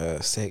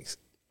sex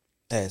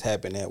has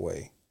happened that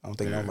way. I don't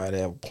think nobody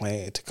ever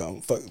planned to come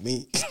fuck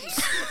me.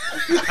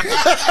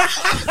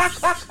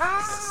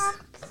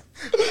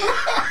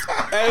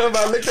 Ain't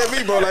nobody looked at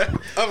me, bro, like,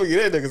 I'm gonna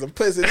get that nigga some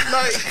pussy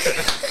tonight.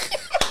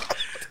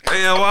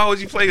 Damn, why would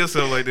you play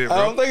yourself like that, I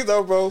bro? don't think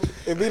so, bro.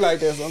 It be like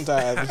that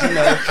sometimes,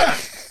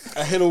 but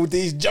I hit him with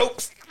these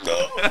jokes.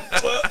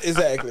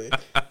 Exactly.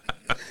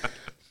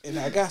 And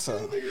I got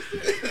some.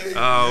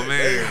 Oh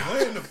man.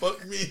 When the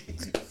fuck me?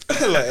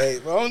 Like, hey,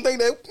 bro, I don't think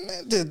that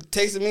man just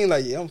texted me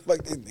like, yeah, I'm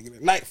fuck this nigga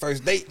tonight,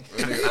 first date.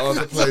 They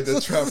also played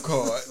the trap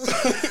card.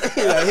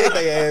 Like, hit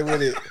their ass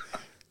with it.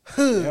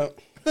 Yep.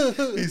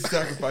 He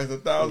sacrificed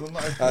 1,000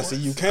 life I see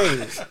you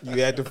came.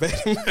 You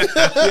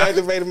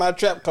activated my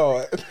trap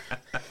card.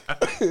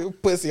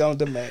 Pussy on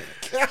demand.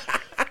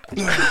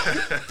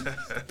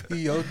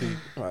 POD.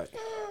 Right.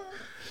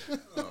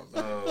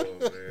 Oh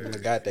man. I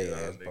got their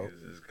ass, bro.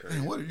 Niggas is crazy.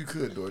 Man, what if you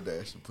could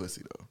DoorDash some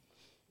pussy though?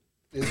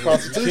 It's You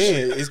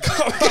prostitution. can. It's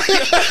called.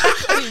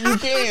 You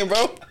can,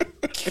 bro.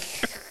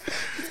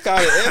 It's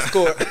called an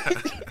escort.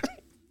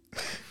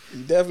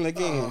 You definitely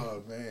can.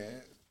 Oh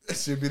man, that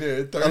should be there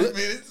in 30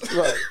 minutes.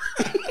 Right.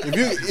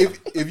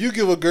 If you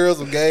give a girl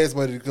some gas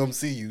money to come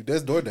see you,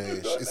 that's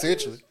DoorDash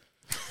essentially.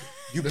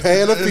 You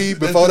paying a fee That's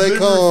before they come.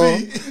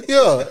 delivery fee.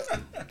 Yeah,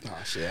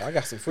 Oh shit, I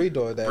got some free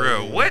door that.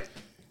 Bro, what?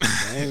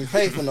 I ain't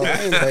pay for no. I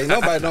ain't pay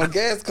nobody no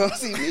gas. Come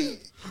see me.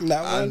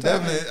 Not I one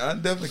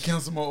time. definitely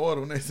cancel my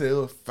order when they say it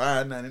was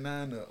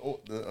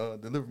 $5.99 to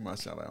deliver my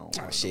shot. Like,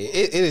 Oh, shit,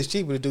 it is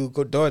cheaper to do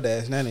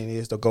DoorDash now than it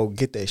is to go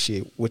get that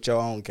shit with your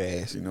own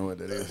gas. You know what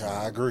that is?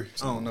 I agree.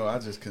 I don't know. I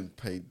just couldn't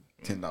pay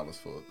 $10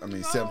 for it. I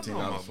mean, $17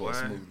 for a boy.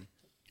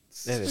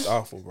 smoothie. That is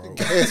awful, bro.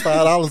 It's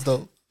 $5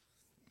 though.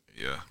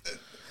 Yeah.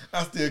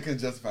 I still couldn't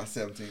justify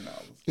 $17.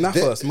 Not for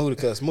a smoothie,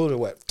 cause smoothie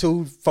what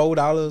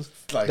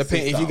 $2-4? Like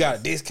Depend if you got a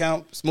 $6.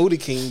 discount. Smoothie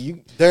King, you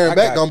Darren I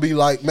back got- gonna be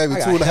like maybe I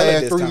got 2.5, hella 3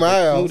 discount for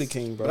miles. Smoothie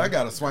King, bro. But I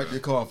gotta swipe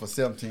your card for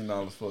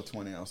 $17 for a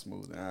 20-ounce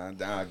smoothie. I'm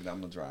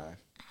gonna drive.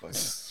 Fuck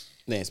it.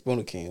 Then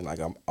Spooner King like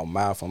a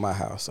mile from my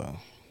house, so.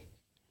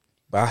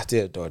 But I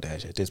still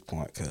DoorDash at this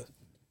point, cause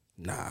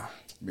nah,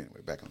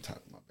 Anyway, back on top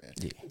of my bad.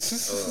 yeah.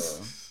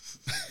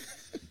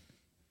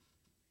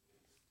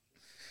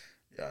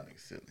 Y'all niggas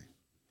silly.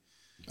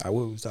 What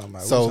we was talking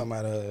about? So we was talking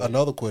about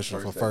another question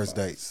for first first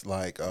date dates,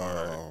 like,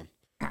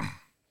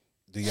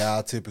 do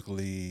y'all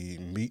typically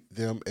meet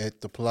them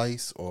at the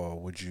place, or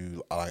would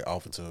you like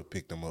offer to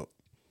pick them up?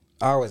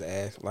 I always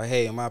ask, like,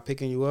 hey, am I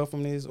picking you up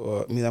from this?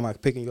 Or, I mean, am I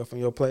picking you up from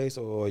your place?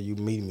 Or you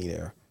meeting me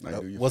there?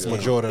 Like, do you What's feel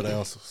majority of the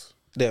answers?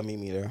 They'll meet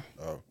me there.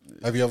 Oh.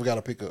 Have you ever got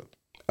a pickup?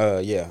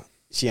 Yeah.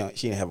 She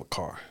didn't have a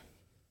car.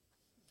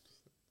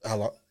 How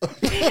long?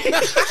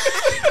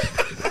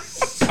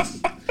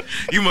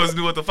 You must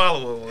knew what the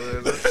follow up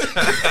was.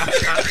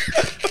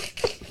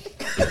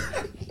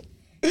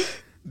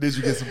 Did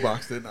you get some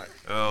box that night?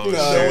 Oh, No.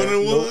 shit. What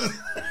it was?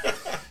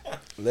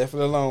 Left it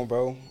alone,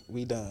 bro.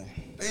 We done.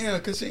 Damn,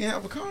 because she didn't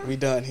have a car? We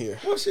done here.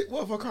 What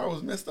if her car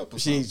was messed up or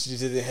She something?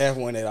 didn't have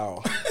one at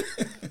all.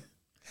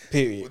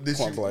 Period.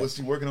 Was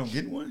she working on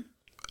getting one?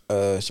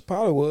 She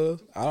probably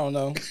was. I don't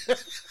know.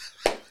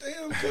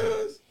 Damn,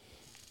 cuz.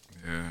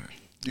 Yeah.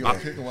 You gonna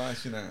pick her while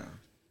she down?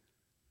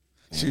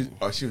 She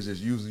was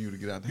just using you to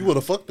get out the You house. would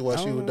have fucked her while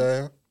she was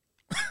down.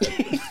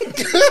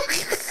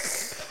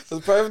 It's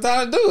the perfect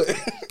time to do it.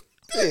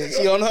 Yeah,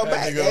 she on her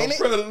back, Nigga, ain't it?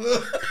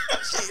 predator.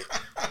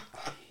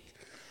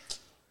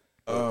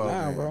 Oh,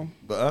 Nah, man. bro.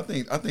 But I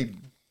think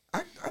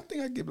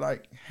I give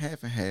like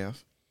half and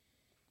half.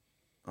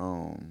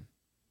 Or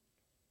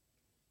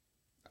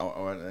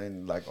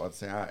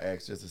say I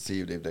ask just to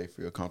see if they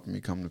feel comfortable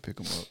me coming to pick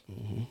them up.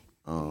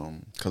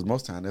 Because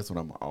most time that's what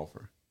I'm gonna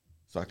offer,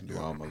 so I can do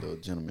all my little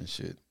gentleman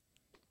shit.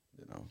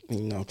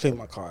 You know, clean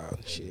my car out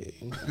and shit.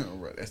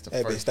 Right, that's the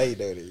That bitch first. stay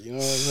dirty. You know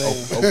what I'm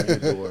saying? Open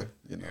your door.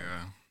 Yeah.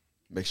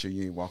 Make sure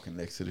you ain't walking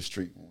next to the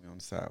street when we on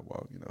the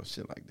sidewalk.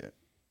 Shit like that.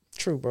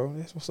 True, bro.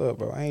 That's what's up,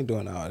 bro. I ain't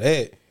doing all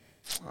that.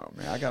 Oh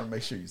man, I gotta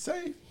make sure you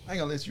safe. I ain't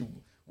gonna let you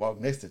walk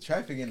next to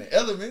traffic in the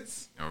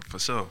elements. Oh, for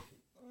sure.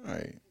 All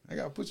right, I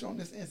gotta put you on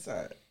this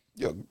inside.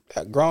 Yo,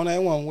 that grown ass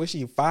woman, was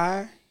she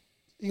 5?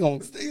 You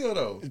gonna Still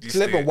though,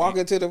 clip her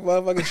walking to the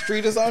motherfucking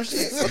street or some shit?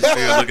 You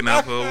still looking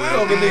out for a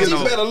well? She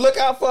better look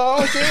out for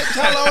her own shit.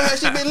 How long has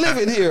she been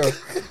living here?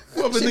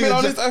 She been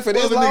on this earth for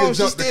this long.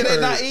 She still that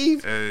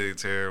naive. Hey,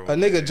 terrible. A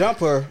nigga jump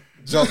her.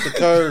 Jump the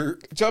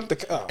curb. Jump the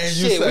car. And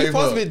you Shit, we save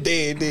supposed her. to be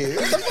dead then.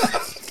 What the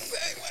fuck?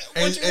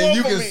 and want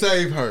you from can me?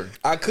 save her.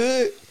 I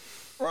could,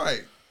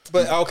 Right.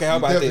 but okay. How You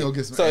about definitely this? gonna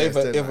get some So ass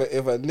that night.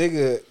 if a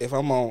nigga, if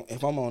I'm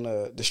on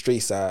the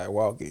street side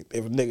walking,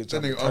 if a nigga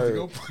jump the nigga off to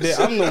go curb, push then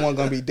I'm the one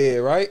gonna be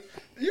dead, right?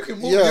 You can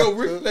move. Yeah. Your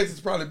reflex is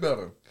probably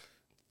better.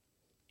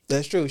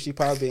 That's true. She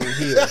probably been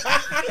here.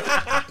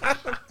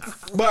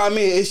 But I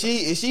mean, is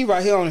she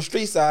right here on the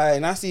street side,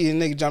 and I see a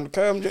nigga jump the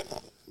curb? I'm just,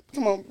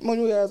 come on,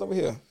 move your ass over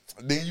here.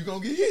 Then you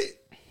gonna get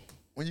hit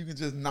when you can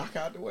just knock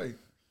out the way.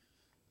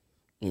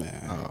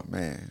 Man, Oh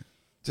man.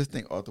 Just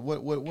think, Arthur.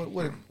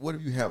 What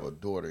if you have a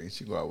daughter and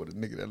she go out with a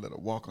nigga that let her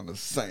walk on the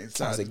same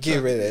side? I of said, the get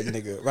traffic? rid of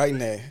that nigga right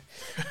now,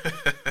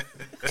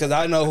 cause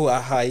I know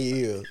how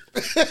he is.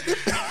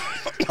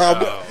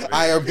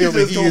 I am him and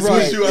just he gonna is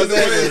push me. you out the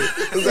way.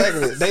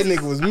 Exactly. That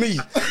nigga was me.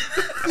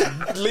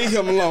 Leave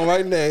him alone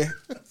right now.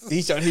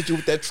 He trying to hit you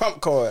with that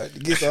Trump card to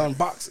get you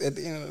unboxed at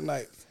the end of the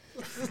night.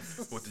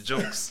 With the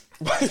jokes.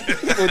 With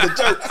the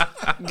jokes.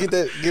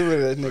 Get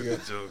rid of that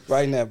nigga jokes.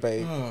 right now,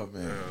 babe. Oh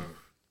man.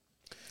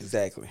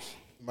 Exactly.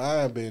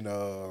 Mine been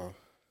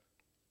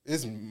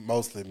it's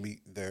mostly meat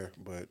there,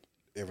 but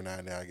every now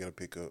and then I get a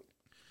pickup.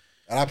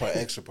 And I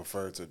actually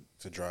prefer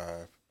to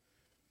drive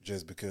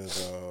just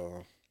because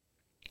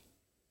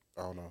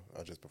I don't know,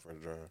 I just prefer to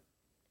drive.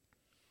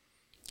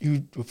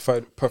 You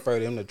prefer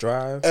them to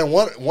drive? And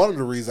one of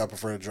the reasons I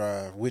prefer to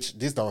drive, which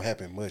this don't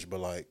happen much, but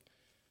like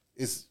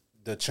it's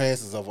the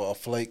chances of a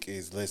flake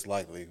is less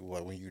likely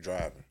when you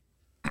driving.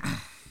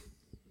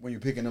 When you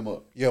picking them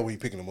up. Yeah, when you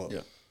picking them up. Yeah.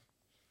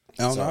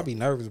 I don't know. I be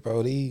nervous,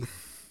 bro.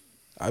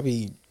 I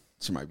be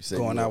She might be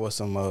saying going out with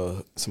some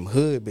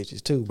hood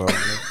bitches too, bro.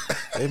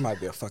 It might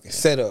be a fucking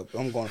setup.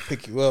 I'm going to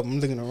pick you up. I'm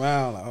looking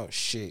around like, oh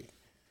shit.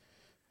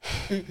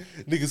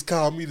 Niggas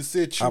call me to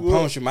set you I up.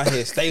 promise you, my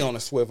head stay on the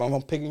swift.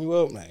 I'm picking you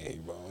up, like, hey,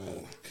 bro.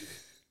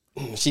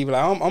 Man. She be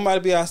like, I'm about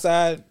to be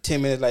outside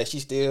 10 minutes. Like, she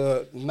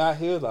still not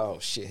here. Like, oh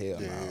shit, hell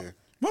no. Yeah.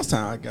 Most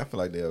time I feel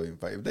like they'll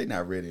invite. If they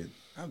not ready,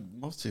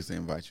 most chicks they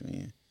invite you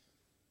in.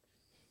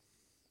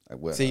 Like,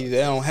 well, See,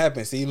 that don't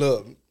happen. See,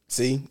 look.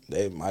 See,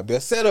 they might be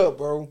a setup,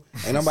 bro.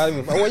 Ain't nobody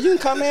even, well, you can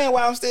come in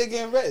while I'm still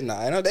getting ready. Nah,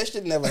 I know that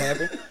shit never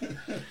happen.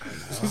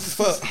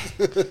 Fuck.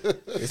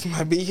 This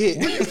might be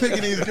it. you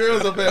picking these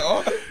girls up at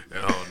Arthur?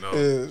 I don't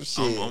know.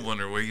 Shit. I'm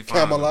wondering where you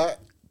find them. Camelot.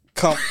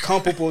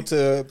 Comparable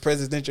to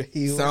Presidential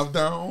Hills. South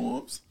Down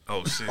Arms.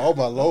 Oh shit. Oh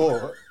my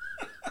lord.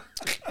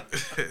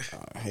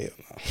 Oh, hell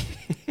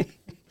no.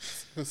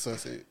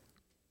 Sunset.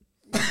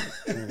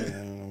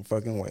 Man,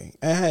 fucking way.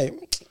 And hey,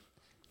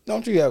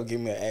 don't you ever give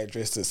me an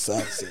address to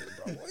Sunset,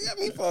 bro. You got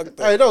me fucked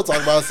up. Hey, don't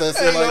talk about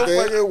Sunset Ain't like no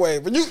that. fucking way.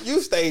 But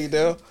you stayed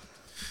there.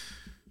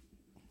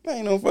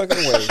 Ain't no fucking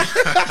way.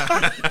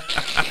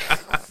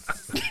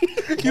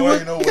 You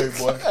ain't no way,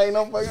 boy. Ain't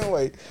no fucking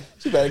way.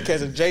 She better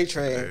catch a J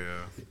train. Yeah.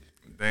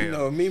 Damn. You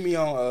know, meet me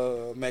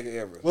on Mega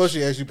Everest. Well,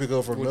 she actually pick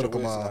up from With the medical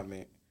West mile. Side,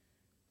 man.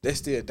 That's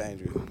still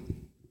dangerous.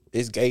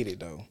 It's gated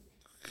though,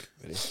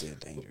 but it's still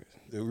dangerous.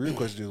 The real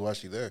question is why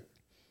she there.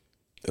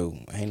 Oh,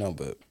 ain't no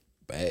but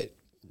bad.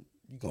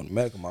 You going to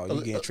medical mall,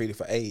 you getting treated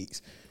for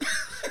AIDS.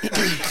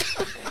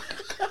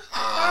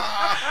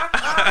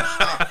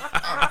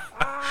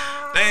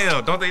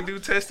 Don't they do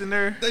testing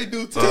there? They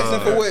do Testing testing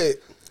for what?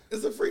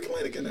 It's a free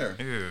clinic in there.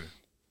 Yeah.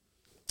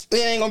 It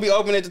ain't gonna be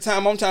open at the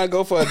time I'm trying to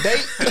go for a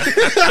date.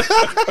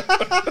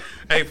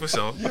 Hey, for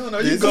sure. You don't know.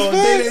 You go on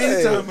date Hey.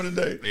 any time of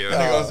the day. Yeah.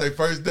 They gonna say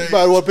first date. You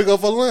might want to pick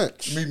up for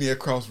lunch. Meet me at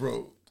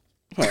Crossroad.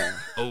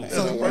 Oh, That's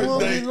the first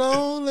Lonely, date.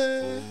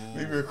 lonely.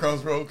 Meet me at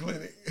Crossroad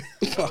Clinic.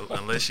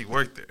 unless she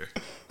worked there.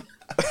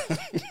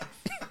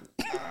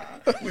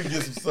 We can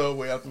get some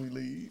Subway after we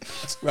leave.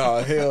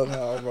 Oh hell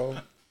no, bro.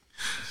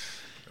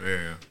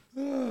 Yeah.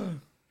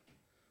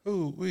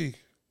 Ooh, we.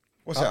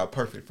 What's y'all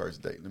perfect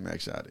first date? Let me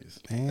ask y'all this: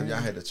 Man. if y'all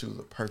had to choose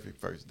a perfect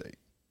first date,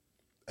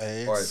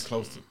 Ass. or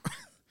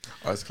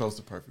as close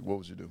to perfect, what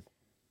would you do?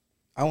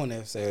 I wouldn't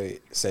necessarily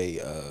say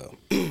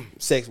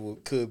sex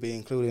could be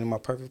included in my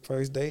perfect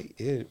first date.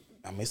 It's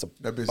a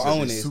That bitch said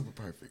bonus. it's super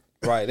perfect.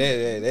 Right,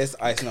 that's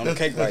icing on the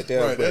cake right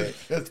there. Right, but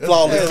that's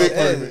flawless that's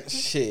victory. perfect.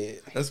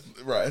 Shit. That's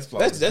right. That's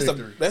flawless That's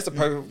victory. a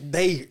perfect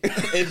date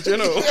in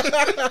general.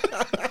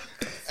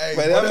 Hey,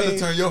 but boy, I that'll mean-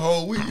 turn your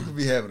whole week. You could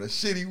be having a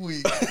shitty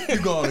week. You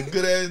go on a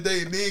good ass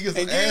date and then get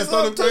some And get ass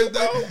on the some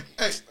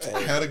first too, date. Hey,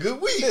 I had a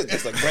good week.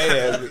 It's a great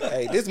ass week.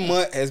 Hey, this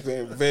month has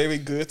been very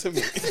good to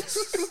me.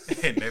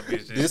 And that bitch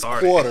just This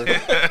started. quarter.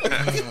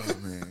 Oh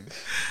man.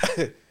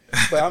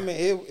 But I mean,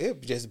 it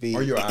would just be.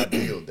 Or your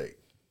ideal date.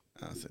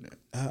 I'll say that.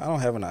 I don't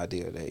have an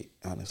ideal date,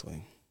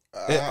 honestly.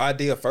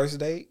 Ideal first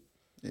date?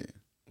 Yeah.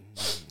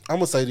 I'm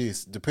gonna say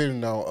this,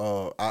 depending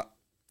on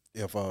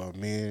if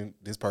me and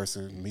this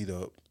person meet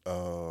up,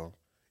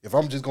 if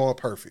I'm just going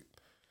perfect,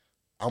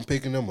 I'm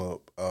picking them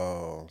up.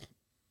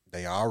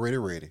 They already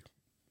ready.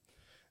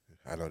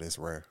 I know that's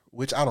rare,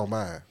 which I don't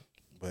mind,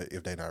 but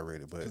if they not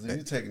ready, but Because if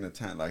you taking the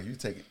time, like you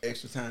taking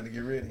extra time to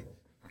get ready,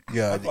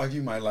 yeah, I feel like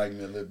you might like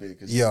me a little bit.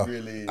 Cause yeah, you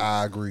really,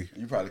 I agree.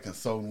 you probably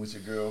consulting with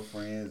your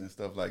girlfriends and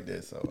stuff like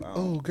that. So I Oh,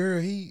 don't, girl,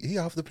 he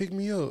offered to pick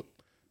me up.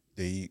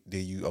 Then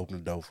you open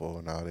the door for her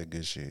and all that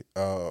good shit.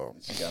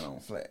 she got on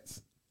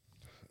flats.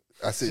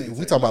 I She said ain't we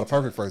take talking about a no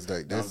perfect first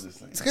date. No, I'm That's just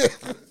saying.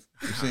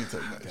 She ain't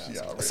taking nothing. She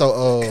already.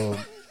 so.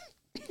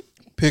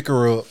 Pick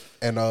her up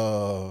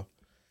and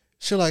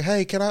she like,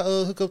 hey, can I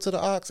hook up to the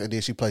aux? And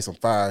then she play some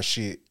fire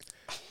shit.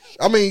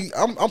 I mean,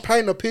 I'm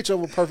painting a picture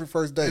of a perfect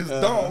first date. It's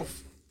Dolph.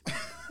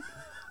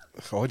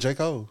 Or J.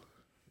 Cole.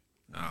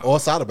 Oh. Or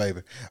Sada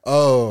Baby.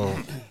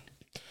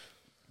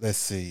 Let's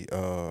see.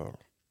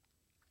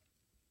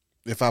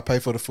 If I pay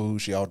for the food,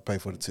 she ought to pay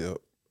for the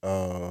tip.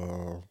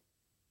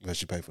 Let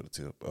she pay for the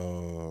tip.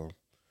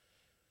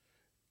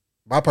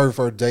 My perfect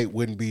first date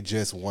wouldn't be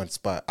just one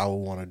spot. I would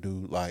want to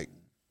do like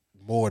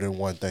more than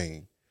one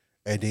thing.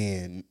 And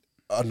then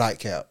a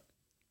nightcap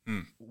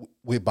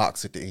with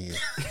box at the end.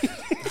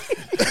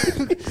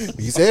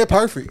 You said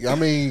perfect. I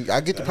mean, I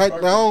get to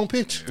paint my own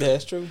picture. Yeah,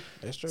 that's true.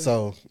 That's true.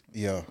 So,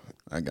 yeah.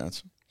 I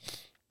got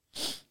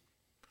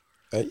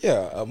you.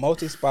 Yeah, a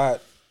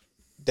multi-spot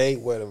date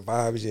where the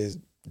vibe is just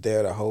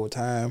there the whole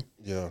time.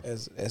 Yeah.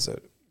 That's a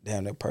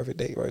damn near perfect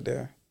date right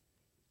there.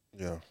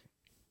 Yeah.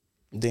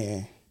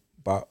 Then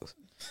box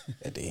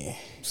at the end.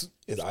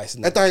 It's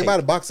icing. That on the thing cake. about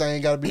the box, I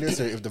ain't gotta be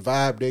necessary. If the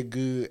vibe that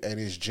good and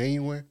it's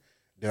genuine,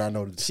 then I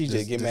know that She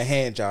just give me a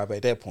hand job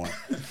at that point.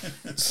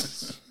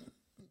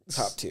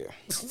 Top tier.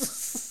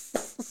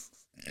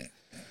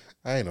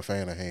 I ain't a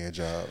fan of hand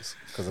jobs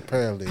because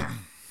apparently,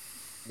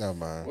 never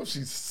mind. Well,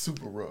 she's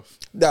super rough.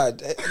 Nah,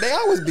 they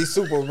always be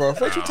super rough.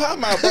 What you talking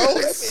about, bro?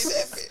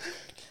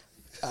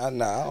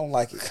 Nah, I don't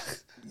like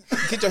it.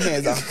 Get your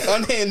hands off.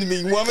 Unhand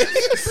me, woman.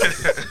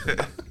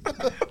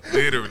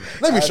 Literally.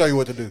 Let me show you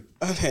what to do.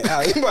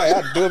 You might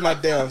have to do it my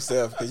damn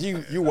self because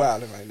you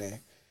wilding right now.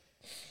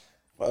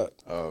 Fuck.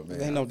 Oh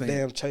man, Ain't no I think,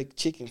 damn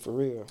chicken for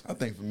real. I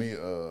think for me,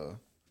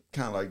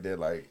 kind of like that.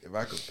 Like if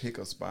I could pick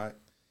a spot,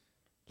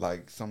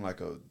 like something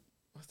like a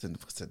what's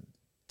the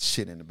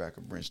shit in the back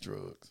of Brent's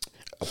Drugs,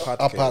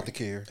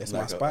 Apothecary. That's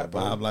like my spot, a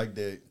bro. vibe like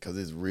that because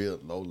it's real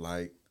low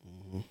light,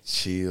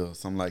 chill,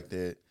 something like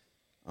that.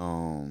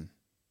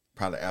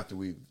 Probably after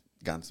we've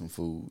gotten some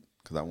food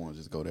because I want to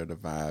just go there to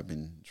vibe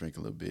and drink a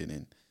little bit,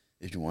 and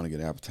if you want to get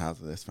an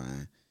appetizer, that's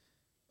fine.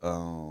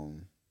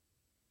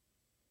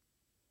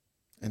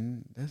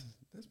 And that's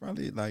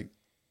probably it, like,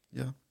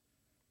 yeah.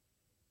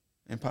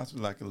 And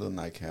possibly like a little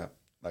nightcap.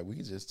 Like we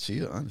could just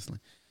chill, honestly.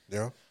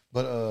 Yeah.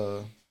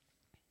 But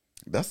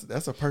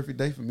that's a perfect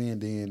day for me.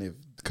 And then if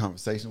the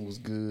conversation was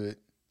good,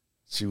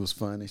 she was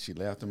funny, she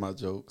laughed at my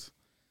jokes.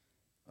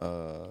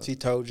 She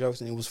told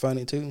jokes and it was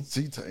funny too.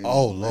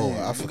 Oh Lord,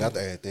 I forgot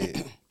to add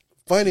that.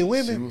 Funny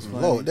women, was funny.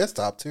 Lord, that's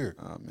top tier.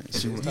 Oh man,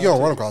 she was, You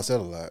don't run across that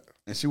a lot.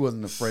 and she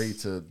wasn't afraid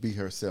to be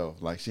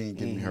herself. Like she ain't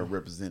giving me her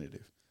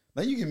representative.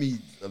 Now you give me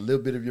a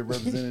little bit of your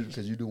representative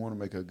because you do want to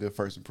make a good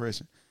first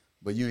impression,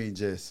 but you ain't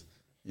just,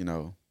 you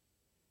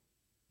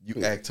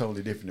act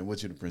totally different than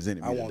what you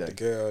presented me I want today. the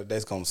girl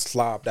that's gonna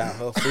slop down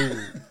her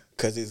food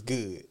because it's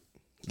good.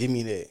 Give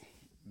me that.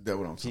 That's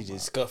what I'm She talking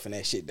just scuffing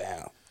that shit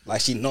down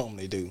like she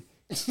normally do.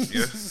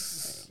 Yeah.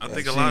 I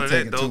think a she lot ain't of that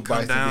taking though two come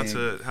bites down again.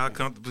 to how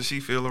comfortable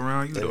she feel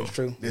around you though. That's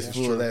true. This That's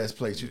full true. ass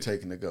plate you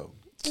taking to go.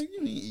 You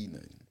ain't eat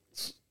nothing.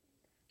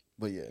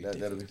 But yeah,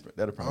 that'll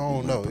I probably.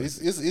 don't be know. my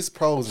It's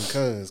pros and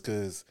cons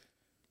because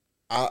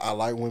I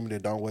like women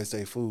that don't waste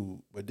their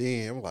food, but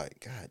then I'm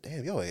like, God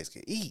damn, your ass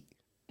can eat.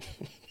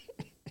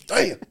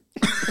 Damn.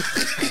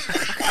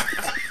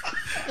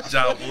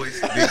 Job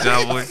boys, big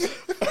job boys.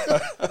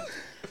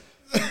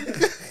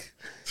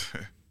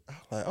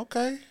 Like,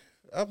 okay,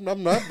 I'm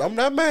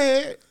not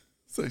mad.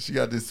 So she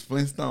got this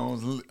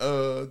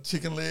Flintstones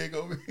chicken leg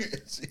over here.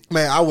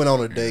 Man, I went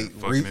on a date.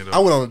 fucking it up. I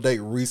went on a date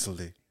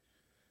recently,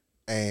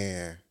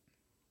 and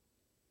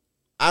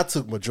I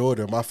took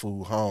majority of my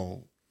food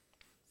home,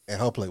 and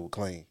her plate was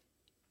clean.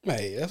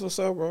 Hey, that's what's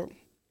up, bro.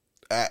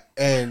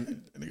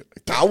 And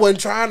I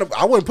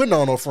wasn't putting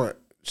on front.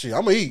 Shit,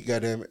 I'm gonna eat,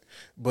 goddamn it.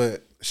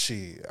 But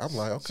shit, I'm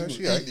like, okay,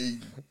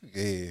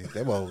 yeah,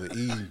 that over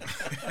eating.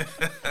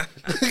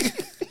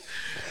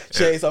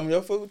 She ate some of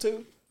your food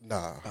too?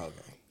 Nah, Okay.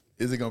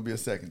 Is it gonna be a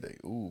second date?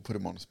 Ooh, put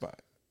him on the spot.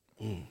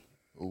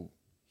 Ooh,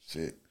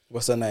 shit.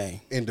 What's her name?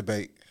 in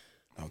debate.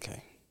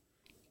 Okay.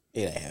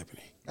 It ain't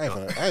happening. I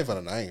ain't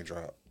finna name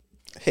drop.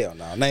 Hell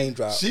no. Name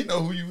drop. She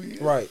know who you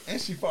is, Right. And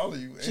she follow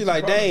you. And She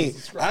like, probably dang,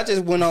 subscribe.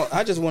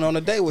 I just went on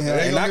a date with him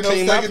Ain't and I gonna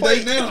be cleaned no my second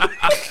plate. date now. Ain't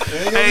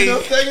gonna be Hey,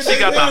 no second she date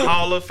got the now.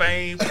 Hall of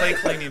Fame plate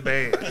cleaning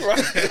badge.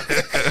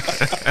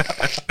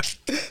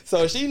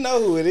 So she know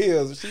who it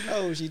is. She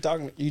know who you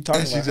talking And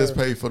about. she just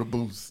her. paid for the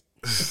boost.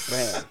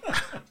 Man.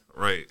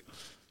 Right.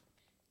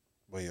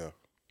 But yeah,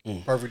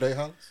 perfect date,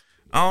 Hollis.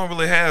 I don't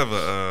really have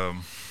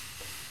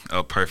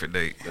a perfect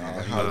date.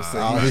 Hollis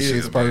said all he his is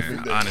shit's the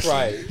perfect. Honestly.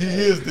 Right. He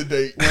is the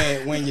date.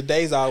 When your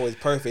day's always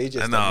perfect, it's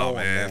just the No, norm,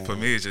 man. For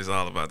me, it's just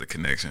all about the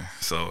connection.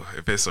 So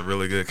if it's a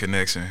really good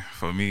connection,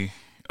 for me,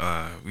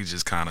 we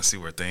just kind of see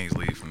where things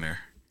lead from there.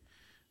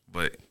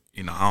 But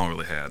I don't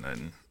really have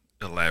nothing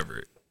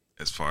elaborate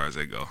as far as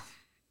they go.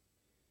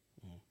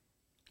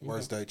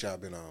 Worst date y'all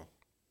been on,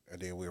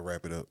 and then we'll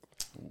wrap it up.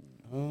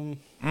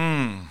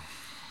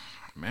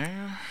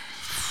 Man,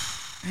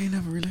 I ain't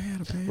never really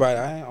had a bad. Right.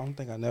 I don't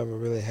think I never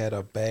really had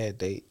a bad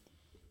date.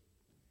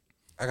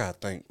 I gotta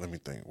think. Let me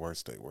think.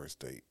 Worst date.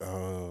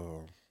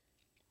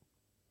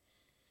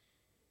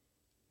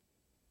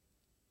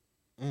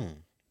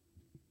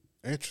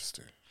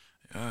 Interesting.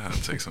 I had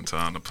to take some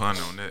time to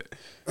ponder on that.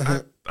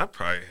 I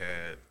probably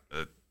had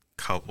a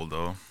couple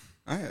though.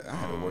 I had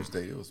a worst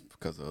date. It was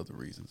because of other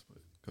reasons. But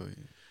go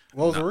ahead.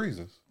 What was the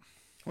reasons?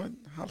 What?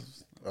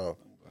 Hollis? Oh,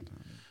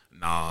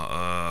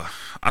 Nah,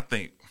 I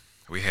think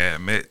we had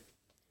met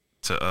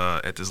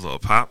to at this little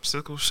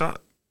popsicle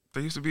shop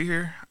that used to be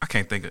here. I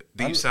can't think of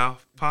Deep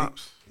South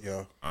Pops.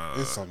 yeah.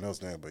 It's something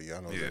else now, but yeah,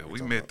 I know. Yeah, exactly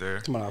we what met you're talking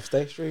there. Come on, off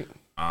State Street.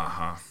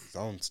 It's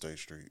on State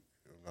Street,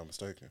 if I'm not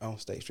mistaken. On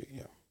State Street,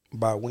 yeah.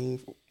 By Wing,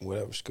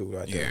 whatever school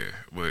right Yeah,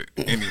 there.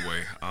 but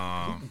anyway,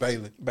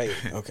 Bailey. Baby,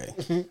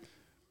 okay.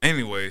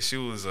 anyway, she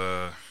was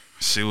a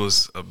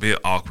bit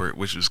awkward,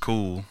 which was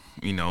cool,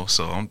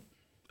 So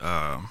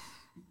I'm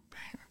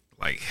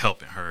like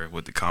helping her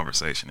with the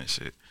conversation and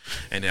shit,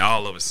 and then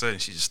all of a sudden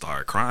she just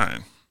started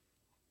crying.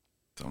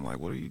 So I'm like,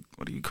 what are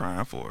you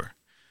crying for?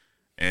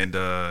 And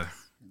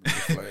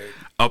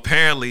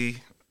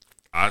apparently,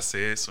 I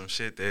said some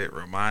shit that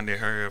reminded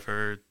her of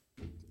her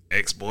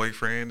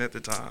ex-boyfriend at the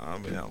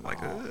time, and I'm like,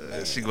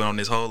 she went on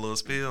this whole little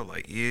spiel.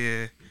 Like,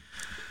 yeah,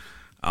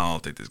 I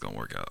don't think this is gonna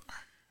work out.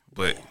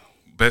 But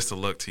best of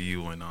luck to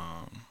you in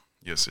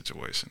your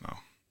situation, though.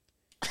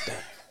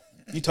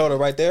 You told her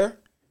right there?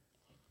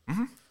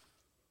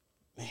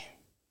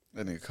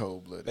 That nigga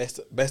cold blooded.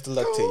 Best of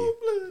luck to you.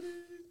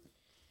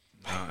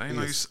 I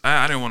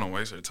didn't want to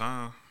waste her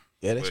time.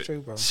 Yeah, that's But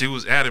true, bro. She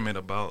was adamant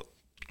about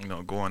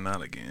going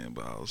out again,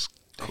 but I was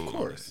cool. Of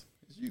course,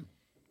 it's you.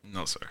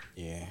 No, sir.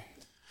 Yeah.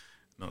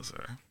 No,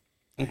 sir.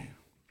 That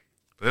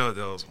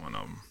was one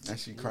of them. And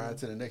she cried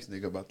to the next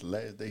nigga about the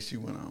last day she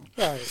went on.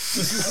 Right.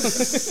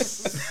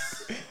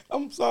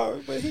 I'm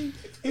sorry, but he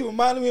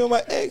reminded me of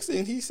my ex,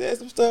 and he said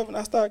some stuff, and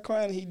I started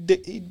crying. He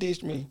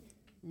ditched me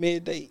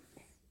mid-date.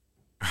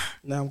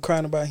 Now I'm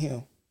crying about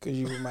him because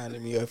you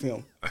reminded me of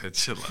him. I had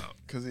chill out.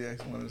 Because he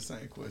asked one of the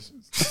same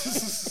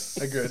questions.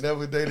 That girl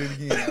never dated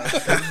again.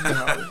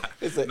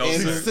 It's an No,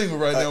 She's sir. single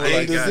right now with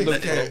Ain't like got 6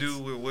 nothing to cats. do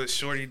with what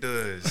Shorty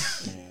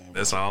does.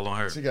 That's all on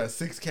her. She got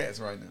 6 cats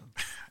right now.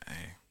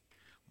 Hey,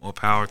 more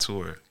power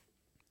to her.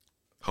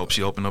 Hope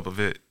she opened up a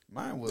vet.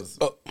 Mine was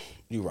Oh,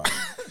 you right.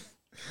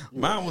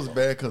 mine was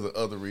bad because of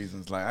other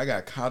reasons. Like I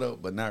got caught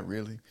up, but not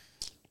really.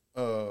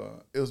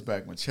 It was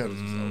back when Cheddar's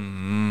was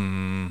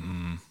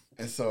open.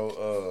 And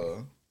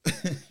so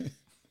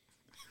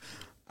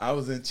I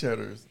was in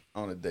Cheddar's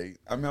on a date.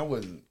 I mean, I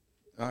was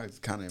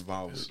kind of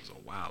involved This with was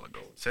a while ago.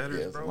 Cheddar's,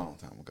 it was bro. a long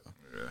time ago.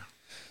 Yeah.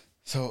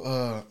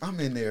 So I'm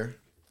in there,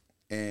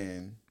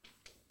 and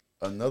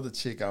another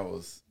chick I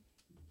was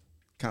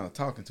kind of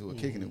talking to or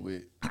kicking it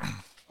with,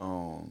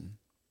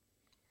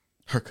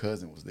 her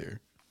cousin was there,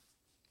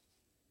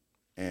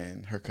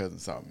 and her cousin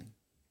saw me,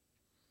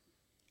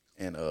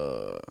 and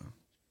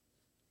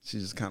she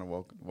just kind of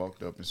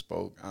walked up and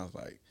spoke. I was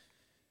like,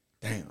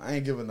 damn, I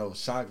ain't giving no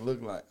shock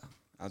look. Like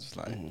I was just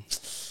like,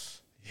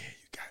 yeah,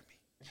 you got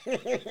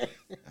me.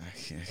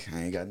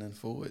 I ain't got nothing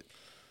for it.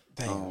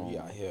 Damn, you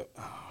out here,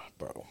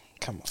 bro.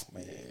 Come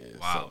on, man.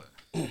 Wow.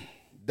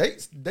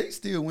 They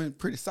still went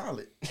pretty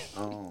solid.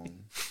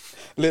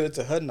 Little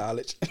to her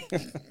knowledge.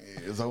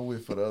 It's over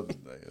with for the other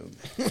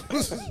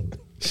day.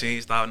 She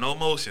ain't stopped no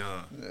motion,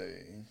 huh?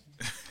 Hey.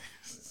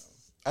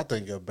 I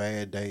think a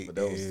bad date But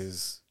those-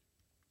 is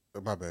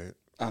my bad.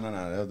 Oh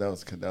no, that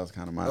was kind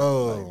of my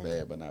Oh. like,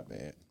 bad, but not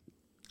bad.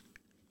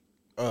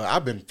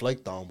 I've been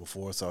flaked on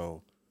before,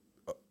 so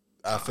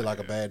I feel like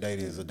a bad date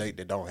is a date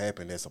that don't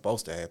happen that's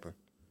supposed to happen,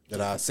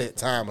 that I set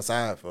time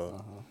aside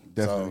for.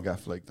 Definitely So- got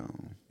flaked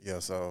on. Yeah,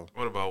 so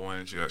What about one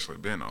that you actually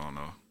been on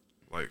though?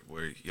 Like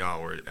where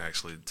y'all were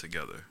actually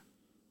together?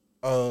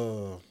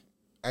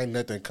 ain't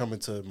nothing coming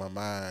to my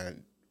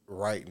mind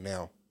right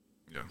now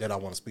Yeah. that I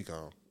want to speak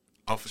on.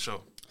 Oh, for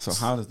sure. So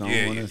how does the Yeah,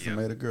 only one yeah, that yeah.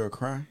 made a girl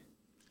cry?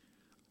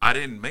 I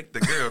didn't make the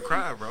girl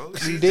cry, bro.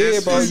 She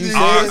did, bro. You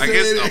I said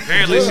guess it.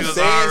 apparently You she was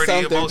said already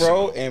something, emotional.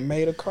 bro, and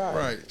made her cry.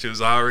 Right. She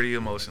was already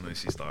emotional and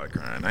she started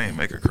crying. I ain't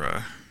make her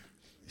cry.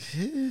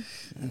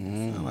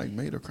 Sound like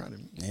made her cry to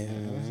me. Yeah,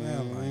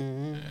 sound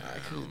like I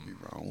could be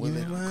wrong. you Well,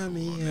 it- remind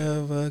me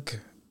of a girl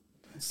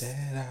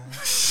that I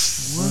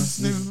once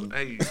knew.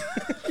 Hey,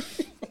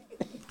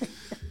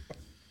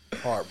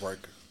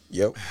 Heartbreaker.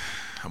 Yep.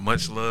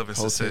 much love and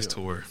success to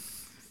Hotel. her.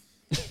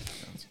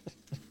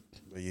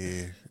 But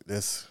yeah,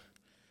 that's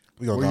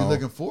we Were gonna you go.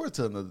 looking forward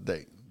to another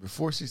date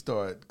before she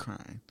started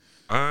crying?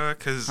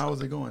 Cause How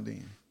was it going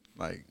then?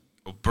 Like,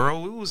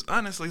 bro, it was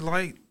honestly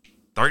like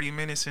 30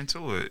 minutes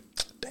into it.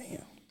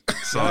 Damn.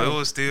 So it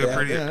was still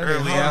pretty yeah,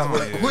 early yeah, on.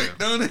 real Yeah. quick,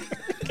 don't it?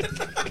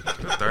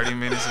 30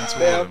 minutes into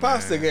Damn, it,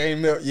 popsicle man.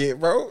 ain't milk yet,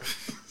 bro.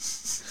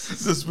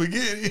 The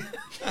spaghetti.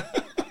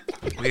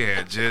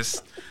 Yeah,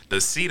 just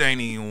the seat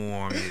ain't even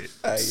warm yet.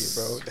 Hey,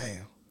 bro,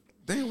 damn.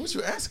 Damn, what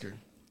you ask her?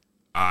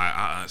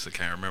 I honestly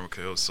can't remember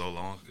because it was so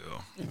long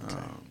ago.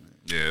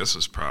 Yeah, this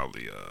was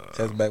probably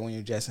That's back when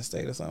you Jackson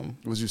State or something.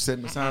 Was you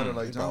sitting beside her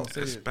like John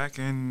it's said? back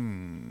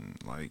in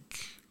like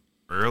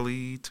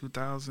early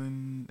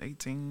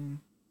 2018,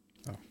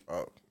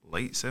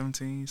 late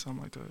 17,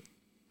 something like that.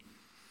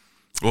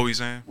 What were you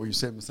saying? Were you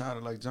sitting beside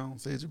her like John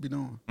said you be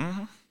doing?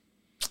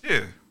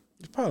 Yeah.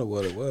 It's probably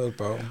what it was,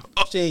 bro.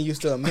 She ain't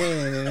used to a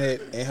man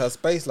in her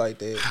space like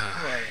that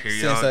Here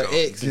since y'all her go.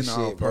 ex and Getting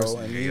all shit, bro.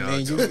 personal. And Here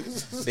then, y'all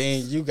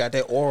then you got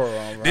that aura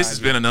on. This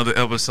has been another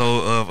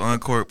episode of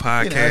Uncorked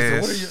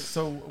Podcast. What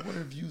are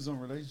your views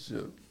on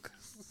relationship?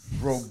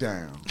 Broke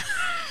down.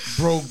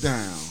 Broke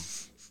down.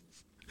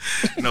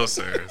 No,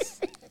 sir.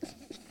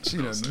 She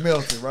done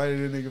melted right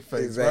in the nigga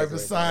face. Exactly, right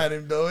beside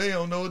him, though. He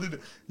don't know what to do.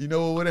 You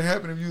know what would have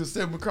happened if you was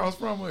sitting across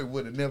from her? It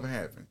would have never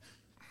happened.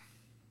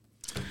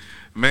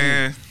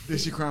 Man, Did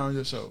she cry on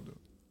your shoulder?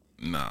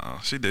 no,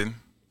 she didn't.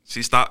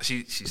 She stopped.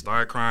 She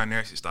started crying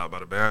there. She stopped by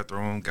the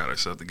bathroom, got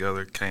herself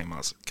together, came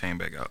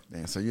back out.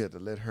 Man, so you had to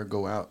let her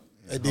go out.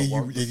 And then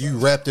you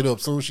wrapped it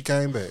up soon as she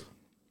came back.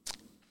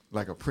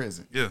 like a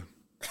present. Yeah.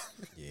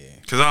 Yeah.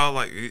 Because I was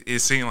like, it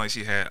seemed like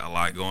she had a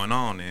lot going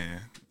on, and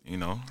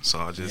so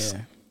I just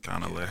Yeah.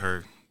 kind of let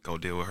her go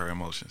deal with her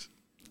emotions.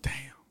 Damn.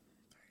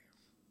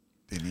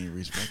 Didn't even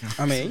reach back out.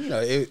 I mean,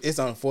 it's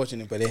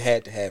unfortunate, but it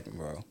had to happen,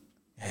 bro.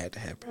 It had to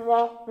happen.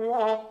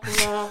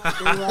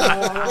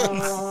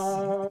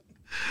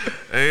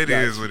 Hey, it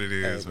is what it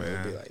is, Hey, bro,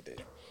 it be man. like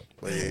that.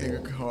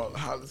 Nigga called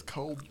Hollis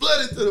cold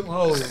blooded to them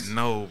hoes.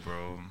 No,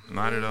 bro,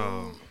 not at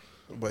all.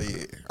 But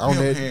yeah, on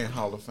Him that, hand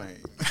Hall of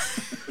Fame.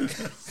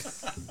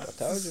 I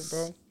told you,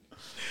 bro.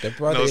 The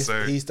brother, No,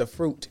 sir. he's the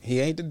fruit. He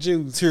ain't the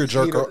juice.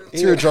 tearjerker,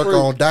 He the fruit.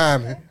 on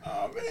Diamond.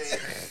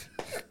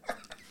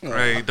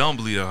 Hey, don't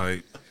believe the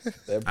hype.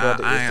 That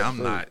brother is the I'm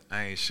fruit. not.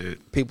 I ain't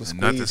shit. People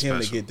Nothing squeeze him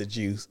to special. get the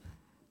juice.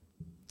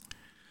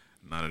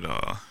 Not at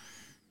all.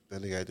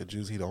 That nigga ate the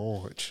juice, he the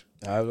orange.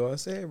 That's what I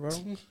said, bro.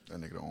 That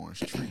nigga the orange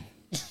tree.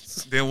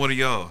 Then what are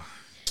y'all?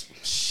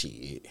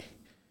 Shit.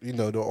 You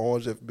know, the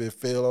orange that been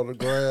fell on the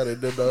ground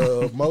and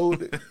then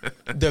molded.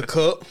 The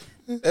cup.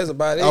 That's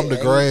about it. I'm the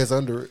ain't grass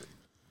under it.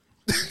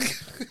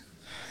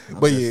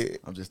 But yeah,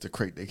 I'm just the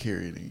crate they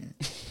carry it in.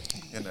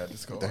 And I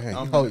just go. Damn,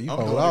 I'm, you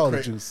hold doing all the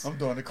crate- juice. I'm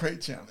doing the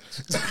crate challenge.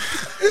 it?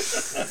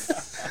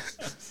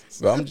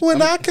 Bro,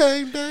 when I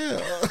came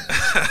down.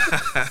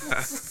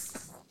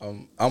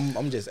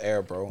 I'm just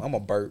air, bro. I'm a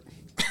burp.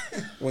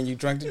 When you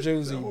drink the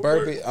juice and you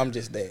burp it, I'm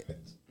just that.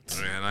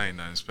 Man, I ain't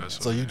nothing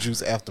special. So you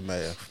juice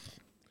aftermath.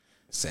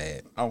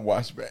 Sad. I'm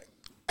washed back.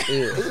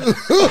 Yeah.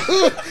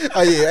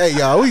 Oh yeah, hey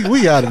y'all,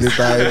 we out of this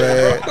thing,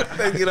 man.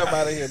 Let's get up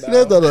out of here, dog.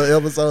 That's another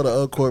episode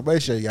of Uncorked.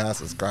 Make sure y'all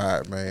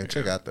subscribe, man.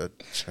 Check out the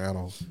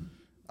channel,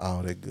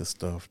 all that good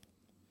stuff.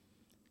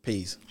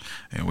 Peace.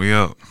 And we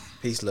out.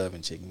 Peace, love,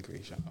 and chicken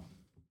grease, y'all.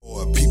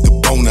 Boy, peep the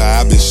boner,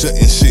 I've been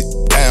shutting shit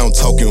down,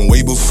 talking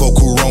way before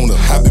Corona.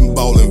 I've been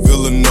ballin'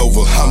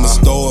 Villanova, I'm a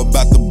star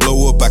about the